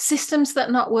 right? Systems that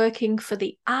are not working for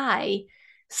the I.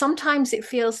 Sometimes it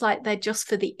feels like they're just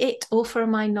for the it or for a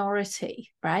minority,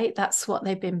 right? That's what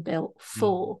they've been built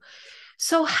for.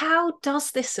 So how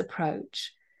does this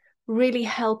approach really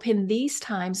help in these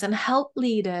times and help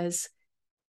leaders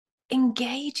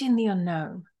engage in the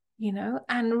unknown,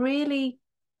 and really,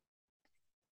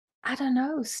 I don't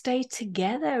know, stay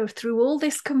together through all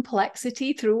this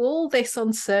complexity, through all this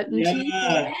uncertainty,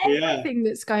 through everything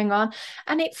that's going on?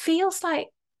 And it feels like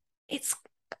it's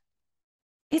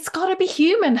got to be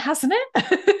human, hasn't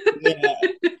it?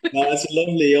 No, that's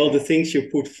lovely. All the things you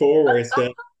put forward.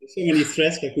 So many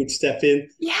threads I could step in.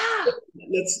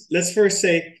 Let's first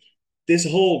say this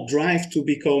whole drive to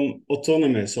become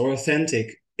autonomous or authentic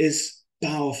is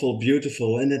powerful,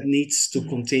 beautiful, and it needs to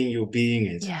continue being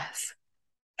it. Yes.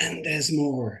 And there's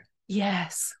more.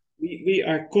 Yes. We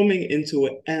are coming into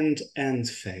an end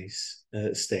phase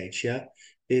stage. Yeah,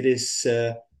 it is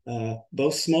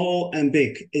both small and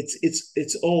big.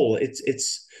 It's all.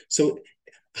 It's so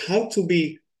how to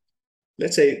be.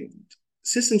 Let's say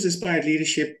systems-inspired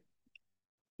leadership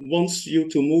wants you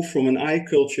to move from an I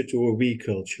culture to a we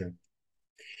culture,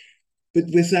 but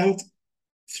without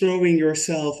throwing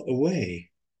yourself away.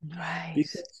 Right.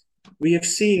 Because we have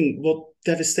seen what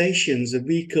devastations the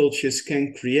we cultures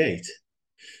can create.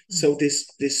 So this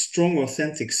strong,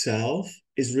 authentic self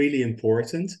is really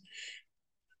important.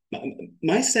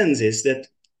 My sense is that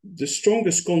the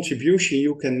strongest contribution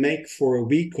you can make for a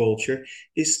we culture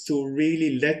is to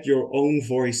really let your own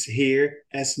voice hear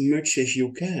as much as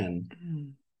you can.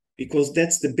 Because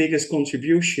that's the biggest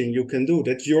contribution you can do.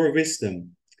 That's your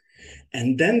wisdom.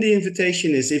 And then the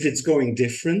invitation is, if it's going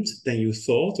different than you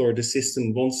thought, or the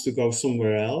system wants to go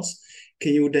somewhere else,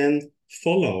 can you then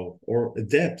follow or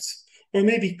adapt? Or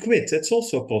maybe quit, that's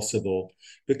also possible.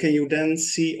 But can you then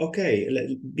see, okay,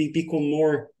 become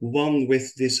more one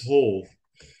with this whole?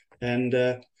 And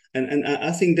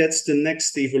I think that's the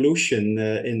next evolution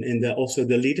in also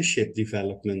the leadership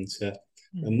development,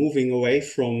 moving away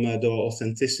from the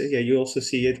authenticity. Yeah, you also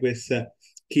see it with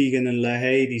Keegan and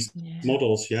LaHaye, these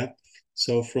models, yeah.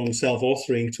 So from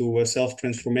self-authoring to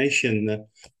self-transformation.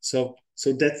 So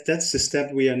that's the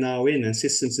step we are now in, and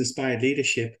systems-inspired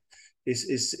leadership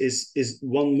is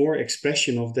one more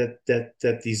expression of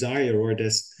that desire, or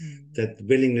that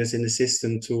willingness in the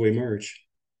system to emerge.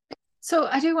 So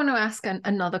I do want to ask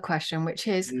another question, which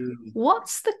is, Mm.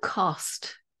 what's the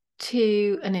cost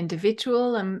to an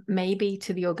individual and maybe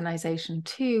to the organization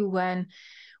too,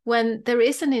 when there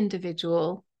is an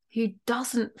individual who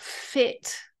doesn't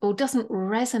fit or doesn't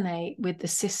resonate with the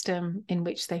system in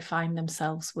which they find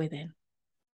themselves within?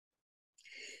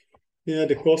 Yeah,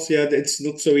 the cost, yeah, it's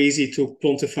not so easy to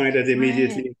quantify that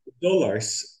immediately Right. in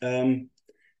dollars.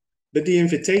 But the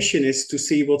invitation is to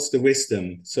see what's the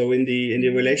wisdom. So in the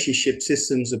relationship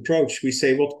systems approach, we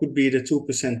say what could be the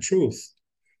 2% truth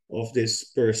of this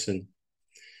person.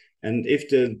 And if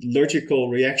the logical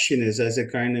reaction is as a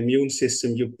kind of immune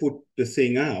system, you put the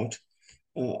thing out,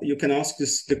 you can ask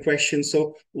the question,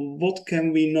 so what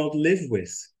can we not live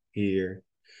with here?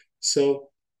 So,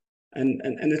 and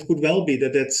it could well be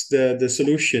that that's the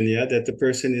solution, yeah, that the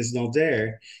person is not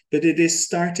there, but it is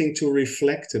starting to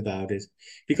reflect about it.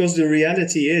 Because the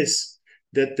reality is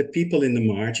that the people in the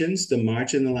margins, the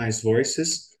marginalized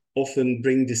voices, often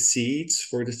bring the seeds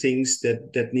for the things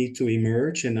that need to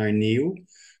emerge and are new.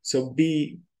 So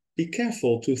be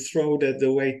careful to throw that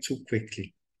away too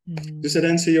quickly. Does that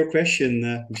answer your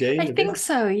question, Jane? I think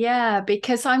so, yeah,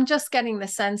 because I'm just getting the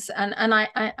sense, and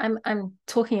I'm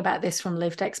talking about this from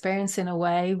lived experience in a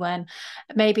way, when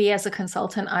maybe as a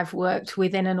consultant I've worked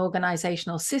within an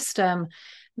organizational system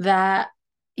that,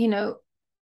 you know,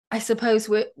 I suppose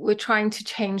we're trying to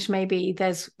change. Maybe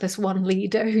there's one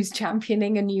leader who's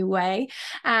championing a new way,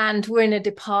 and we're in a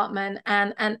department,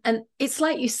 and it's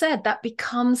like you said, that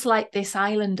becomes like this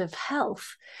island of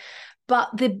health.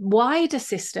 But the wider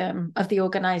system of the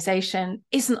organization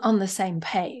isn't on the same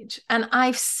page. And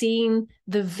I've seen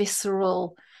the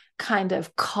visceral kind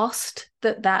of cost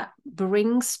that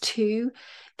brings to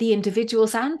the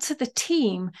individuals and to the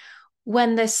team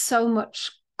when there's so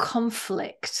much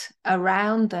conflict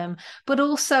around them, but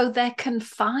also they're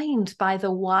confined by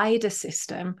the wider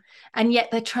system, and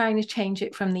yet they're trying to change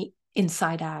it from the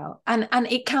inside out. And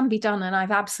it can be done, and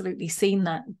I've absolutely seen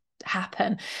that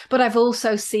happen. But I've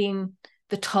also seen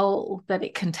the toll that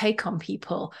it can take on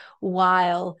people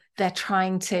while they're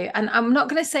trying to, and I'm not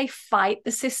going to say fight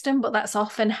the system, but that's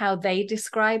often how they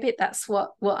describe it. That's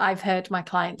what I've heard my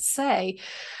clients say,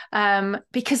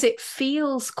 because it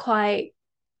feels quite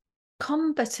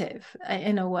combative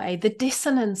in a way. The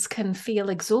dissonance can feel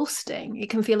exhausting. It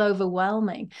can feel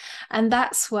overwhelming. And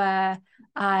that's where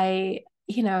in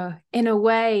a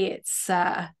way, it's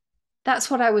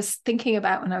that's what I was thinking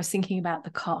about when I was thinking about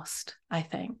the cost, I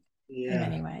think. Yeah.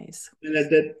 In many ways. And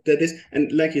that is,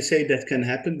 and like you say, that can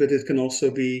happen, but it can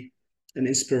also be an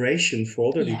inspiration for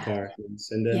other departments,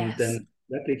 and then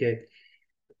replicate.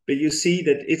 But you see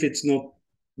that if it's not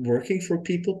working for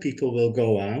people, people will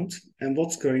go out, and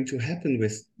what's going to happen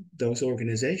with those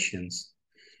organizations?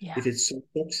 Yeah. If it's so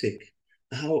toxic,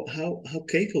 how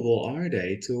capable are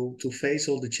they to face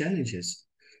all the challenges?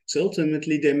 So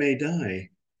ultimately, they may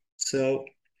die. So.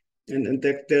 And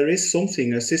there is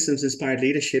something, a systems-inspired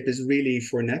leadership is really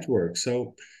for networks.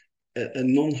 So a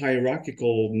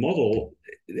non-hierarchical model,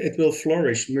 it will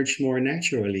flourish much more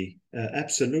naturally.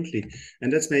 Absolutely.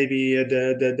 And that's maybe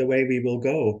the way we will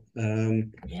go.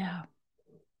 Yeah.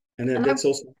 And that's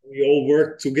also, we all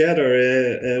work together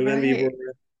right.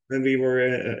 when we were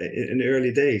in the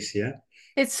early days. Yeah.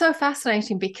 It's so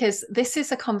fascinating because this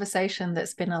is a conversation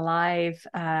that's been alive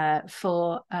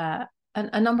for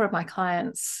a number of my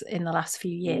clients in the last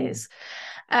few years,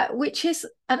 which is,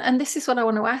 and this is what I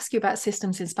want to ask you about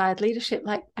systems inspired leadership.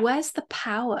 Like, where's the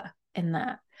power in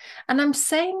that? And I'm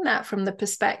saying that from the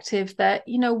perspective that,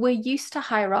 we're used to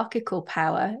hierarchical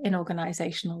power in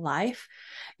organizational life.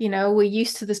 We're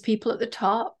used to there's people at the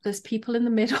top, there's people in the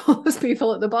middle, there's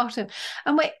people at the bottom.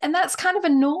 And that's kind of a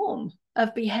norm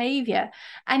of behavior.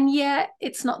 And yet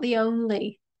it's not the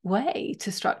only way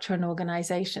to structure an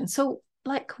organization. So,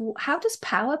 like, how does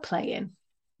power play in?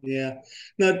 Yeah.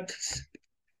 Now,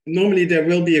 normally there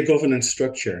will be a governance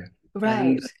structure. Right.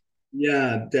 And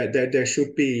yeah, there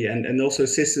should be, and also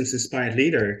systems inspired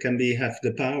leader can have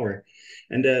the power,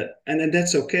 and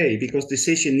that's okay, because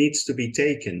decision needs to be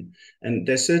taken, and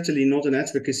there's certainly not an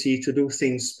advocacy to do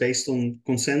things based on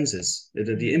consensus.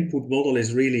 The input model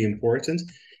is really important.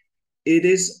 It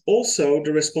is also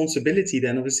the responsibility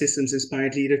then of a systems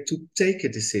inspired leader to take a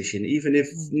decision, even if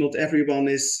not everyone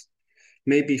is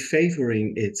maybe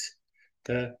favoring it.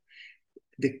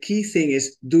 The key thing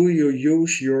is, do you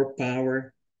use your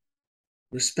power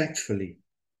respectfully?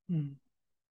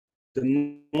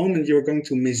 The moment you're going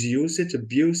to misuse it,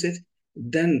 abuse it,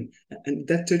 then, and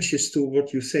that touches to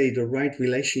what you say, the right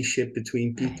relationship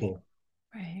between people.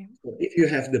 Right. If you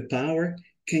have the power,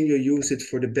 can you use it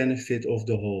for the benefit of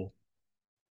the whole?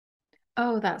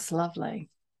 Oh, that's lovely.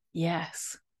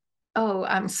 Yes. Oh,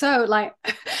 I'm so like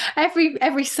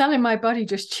every cell in my body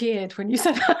just cheered when you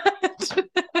said that.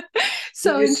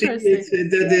 So So you see, interesting.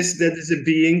 that is a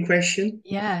being question.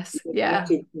 Yes. How Yeah.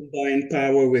 to combine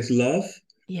power with love.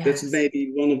 That's Yes.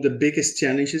 maybe one of the biggest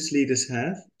challenges leaders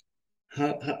have.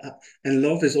 And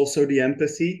love is also the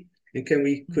empathy. And can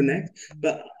we connect? Mm.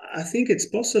 But I think it's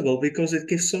possible because it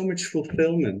gives so much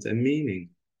fulfillment and meaning.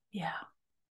 Yeah.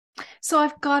 So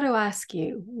I've got to ask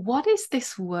you, what is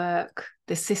this work,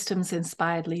 the systems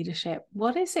inspired leadership?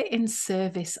 What is it in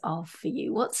service of for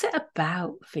you? What's it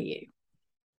about for you?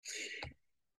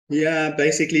 Yeah,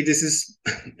 basically, this is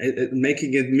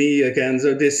making it me again.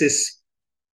 So this is,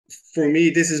 for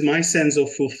me, this is my sense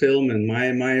of fulfillment,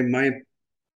 my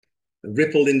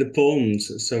ripple in the pond,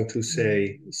 so to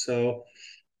say.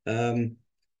 Um,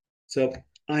 so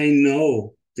I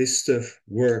know this stuff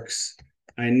works.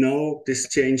 I know this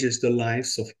changes the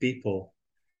lives of people.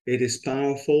 It is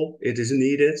powerful. It is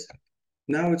needed.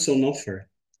 Now it's on offer,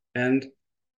 and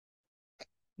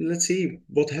let's see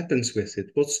what happens with it.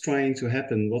 What's trying to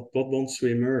happen? What wants to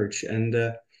emerge? And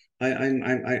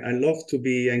I love to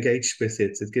be engaged with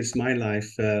it. It gives my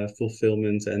life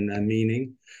fulfillment and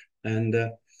meaning, and uh,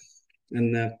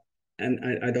 and uh,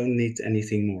 and I don't need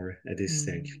anything more at this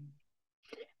stage.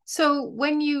 So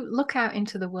when you look out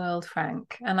into the world,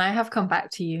 Frank, and I have come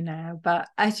back to you now, but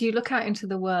as you look out into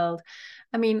the world,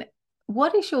 I mean,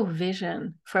 what is your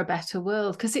vision for a better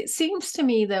world? Because it seems to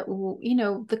me that, you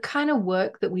know, the kind of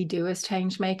work that we do as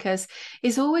change makers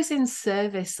is always in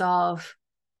service of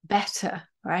better,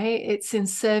 right? It's in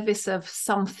service of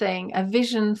something, a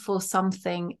vision for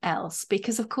something else,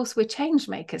 because of course we're change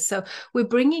makers. So we're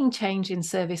bringing change in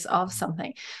service of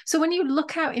something. So when you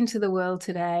look out into the world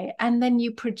today and then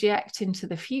you project into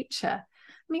the future,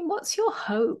 I mean, what's your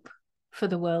hope for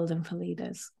the world and for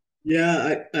leaders?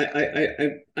 Yeah,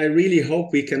 I really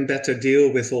hope we can better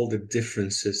deal with all the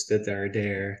differences that are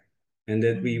there, and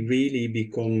that we really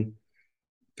become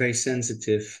very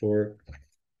sensitive for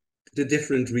the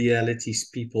different realities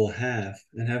people have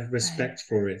and have Right. respect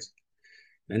for it.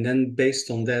 And then based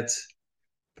on that,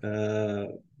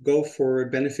 go for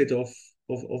benefit of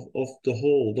the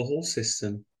whole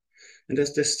system. And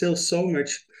there's still so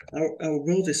much, our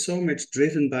world is so much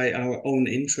driven by our own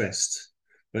interest,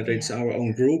 whether it's Yeah. our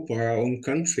own group or our own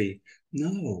country.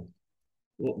 No,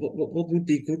 what would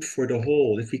be good for the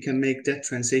whole if we can make that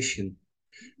transition?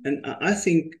 And I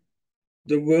think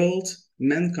the world,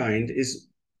 mankind, is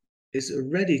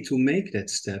ready to make that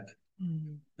step.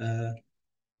 Uh,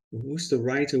 who's the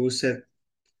writer who said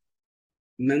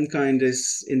mankind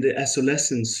is in the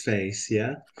adolescence phase?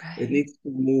 Yeah, it Right. needs to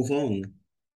move on.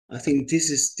 I think this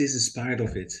is part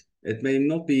of it. It may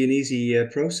not be an easy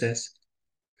process,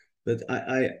 but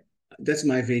I that's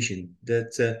my vision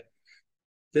that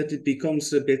it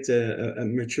becomes a bit a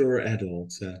mature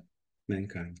adult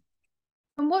mankind.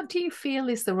 And what do you feel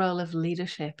is the role of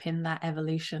leadership in that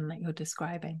evolution that you're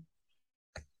describing?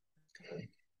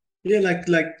 Yeah,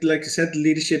 like I said,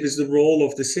 leadership is the role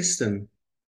of the system.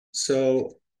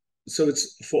 So so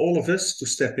it's for all of us to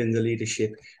step in the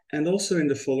leadership and also in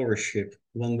the followership,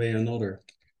 one way or another,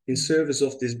 in service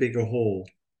of this bigger whole.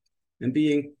 And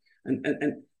being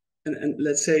and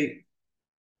let's say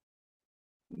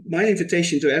my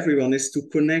invitation to everyone is to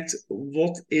connect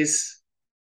what is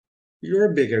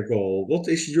your bigger goal, what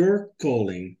is your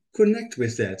calling, connect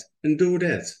with that and do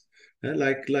that.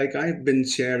 Like I've been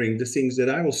sharing the things that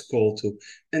I was called to,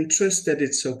 and trust that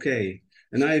it's okay.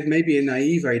 And I have maybe a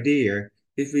naive idea,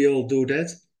 if we all do that,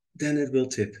 then it will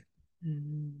tip.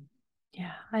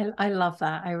 Yeah, I love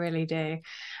that. I really do.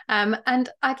 And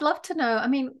I'd love to know, I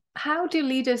mean, how do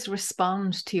leaders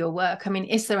respond to your work? I mean,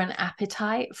 is there an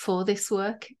appetite for this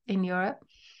work in Europe?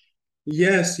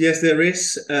 Yes, there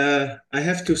is. I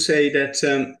have to say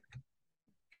that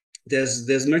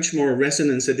there's much more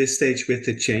resonance at this stage with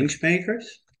the change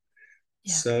makers.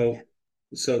 Yeah.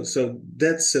 So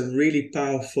that's a really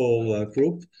powerful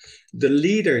group. The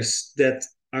leaders that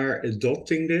are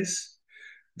adopting this,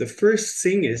 the first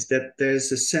thing is that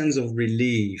there's a sense of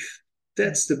relief.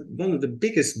 That's the one of the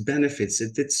biggest benefits.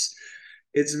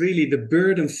 It's really the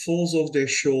burden falls off their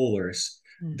shoulders.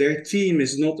 Their team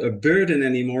is not a burden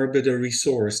anymore, but a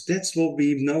resource. That's what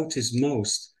we notice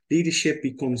most. Leadership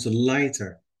becomes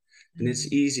lighter and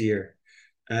it's easier.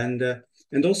 And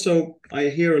and also I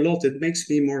hear a lot. It makes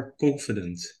me more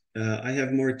confident. I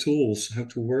have more tools how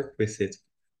to work with it.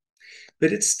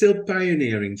 But it's still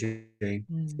pioneering, Jane.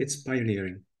 It's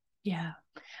pioneering. Yeah.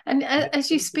 And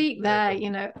as you speak there, you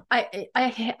know,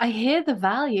 I hear the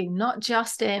value, not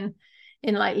just in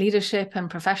like leadership and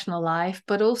professional life,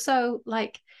 but also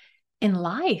like in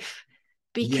life,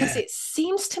 because it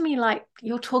seems to me like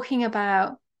you're talking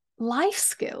about life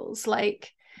skills,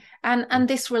 like, and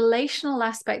this relational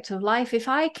aspect of life. If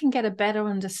I can get a better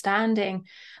understanding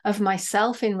of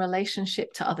myself in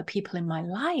relationship to other people in my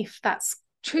life, that's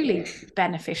truly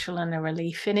beneficial and a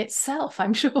relief in itself,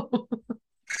 I'm sure.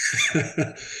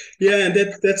 Yeah,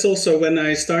 and that's also when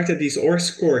I started these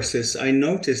ORS courses, I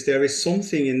noticed there is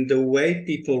something in the way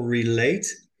people relate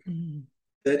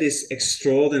that is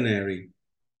extraordinary.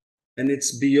 And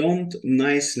it's beyond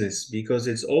niceness, because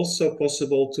it's also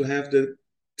possible to have the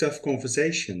tough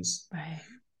conversations. Right.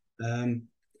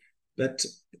 But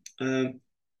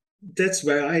that's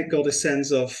where I got a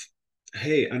sense of,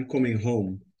 hey, I'm coming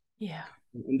home. Yeah.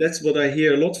 And that's what I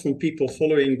hear a lot from people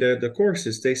following the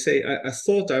courses. They say, I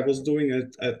thought I was doing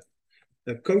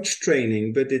a coach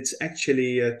training, but it's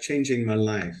actually changing my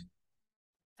life.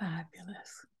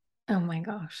 Fabulous. Oh my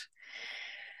gosh.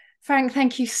 Frank,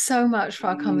 thank you so much for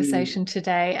our conversation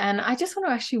today. And I just want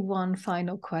to ask you one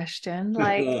final question.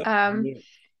 Like,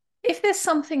 if there's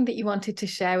something that you wanted to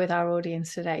share with our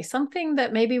audience today, something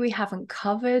that maybe we haven't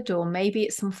covered, or maybe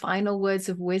it's some final words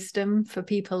of wisdom for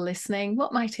people listening,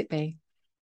 what might it be?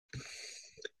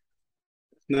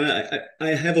 No, I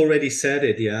have already said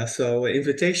it, yeah. So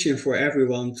invitation for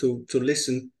everyone to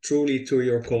listen truly to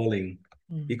your calling,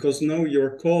 because know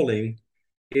your calling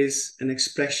is an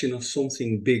expression of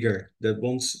something bigger that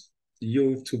wants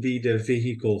you to be the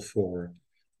vehicle for.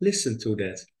 Listen to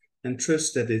that and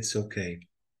trust that it's okay.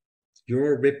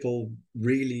 Your ripple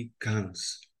really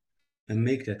counts, and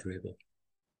make that ripple.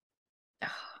 Oh,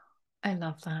 I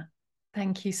love that.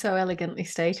 Thank you. So elegantly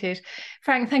stated.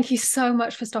 Frank, thank you so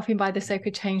much for stopping by the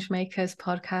Sacred Changemakers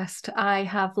podcast. I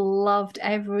have loved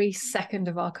every second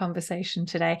of our conversation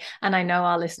today, and I know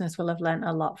our listeners will have learned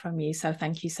a lot from you. So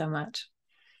thank you so much.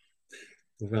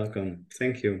 You're welcome.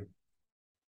 Thank you.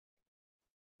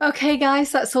 Okay,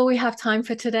 guys, that's all we have time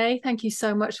for today. Thank you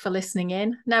so much for listening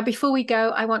in. Now, before we go,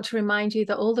 I want to remind you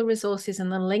that all the resources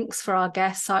and the links for our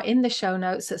guests are in the show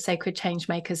notes at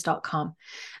sacredchangemakers.com.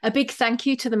 A big thank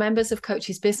you to the members of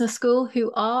Coaches Business School,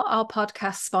 who are our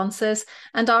podcast sponsors,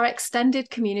 and our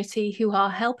extended community, who are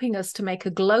helping us to make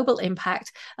a global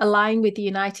impact aligned with the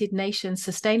United Nations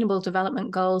Sustainable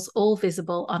Development Goals, all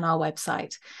visible on our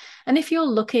website. And if you're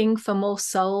looking for more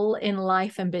soul in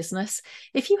life and business,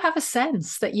 if you have a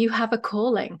sense that you have a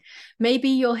calling, maybe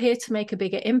you're here to make a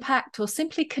bigger impact or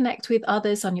simply connect with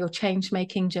others on your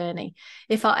change-making journey.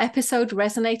 If our episode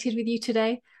resonated with you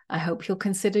today, I hope you'll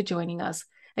consider joining us.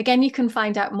 Again, you can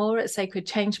find out more at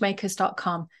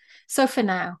sacredchangemakers.com. So for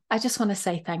now, I just want to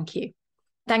say thank you.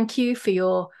 Thank you for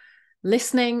your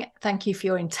listening. Thank you for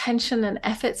your intention and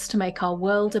efforts to make our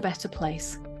world a better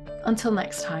place. Until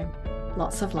next time.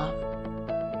 Lots of love.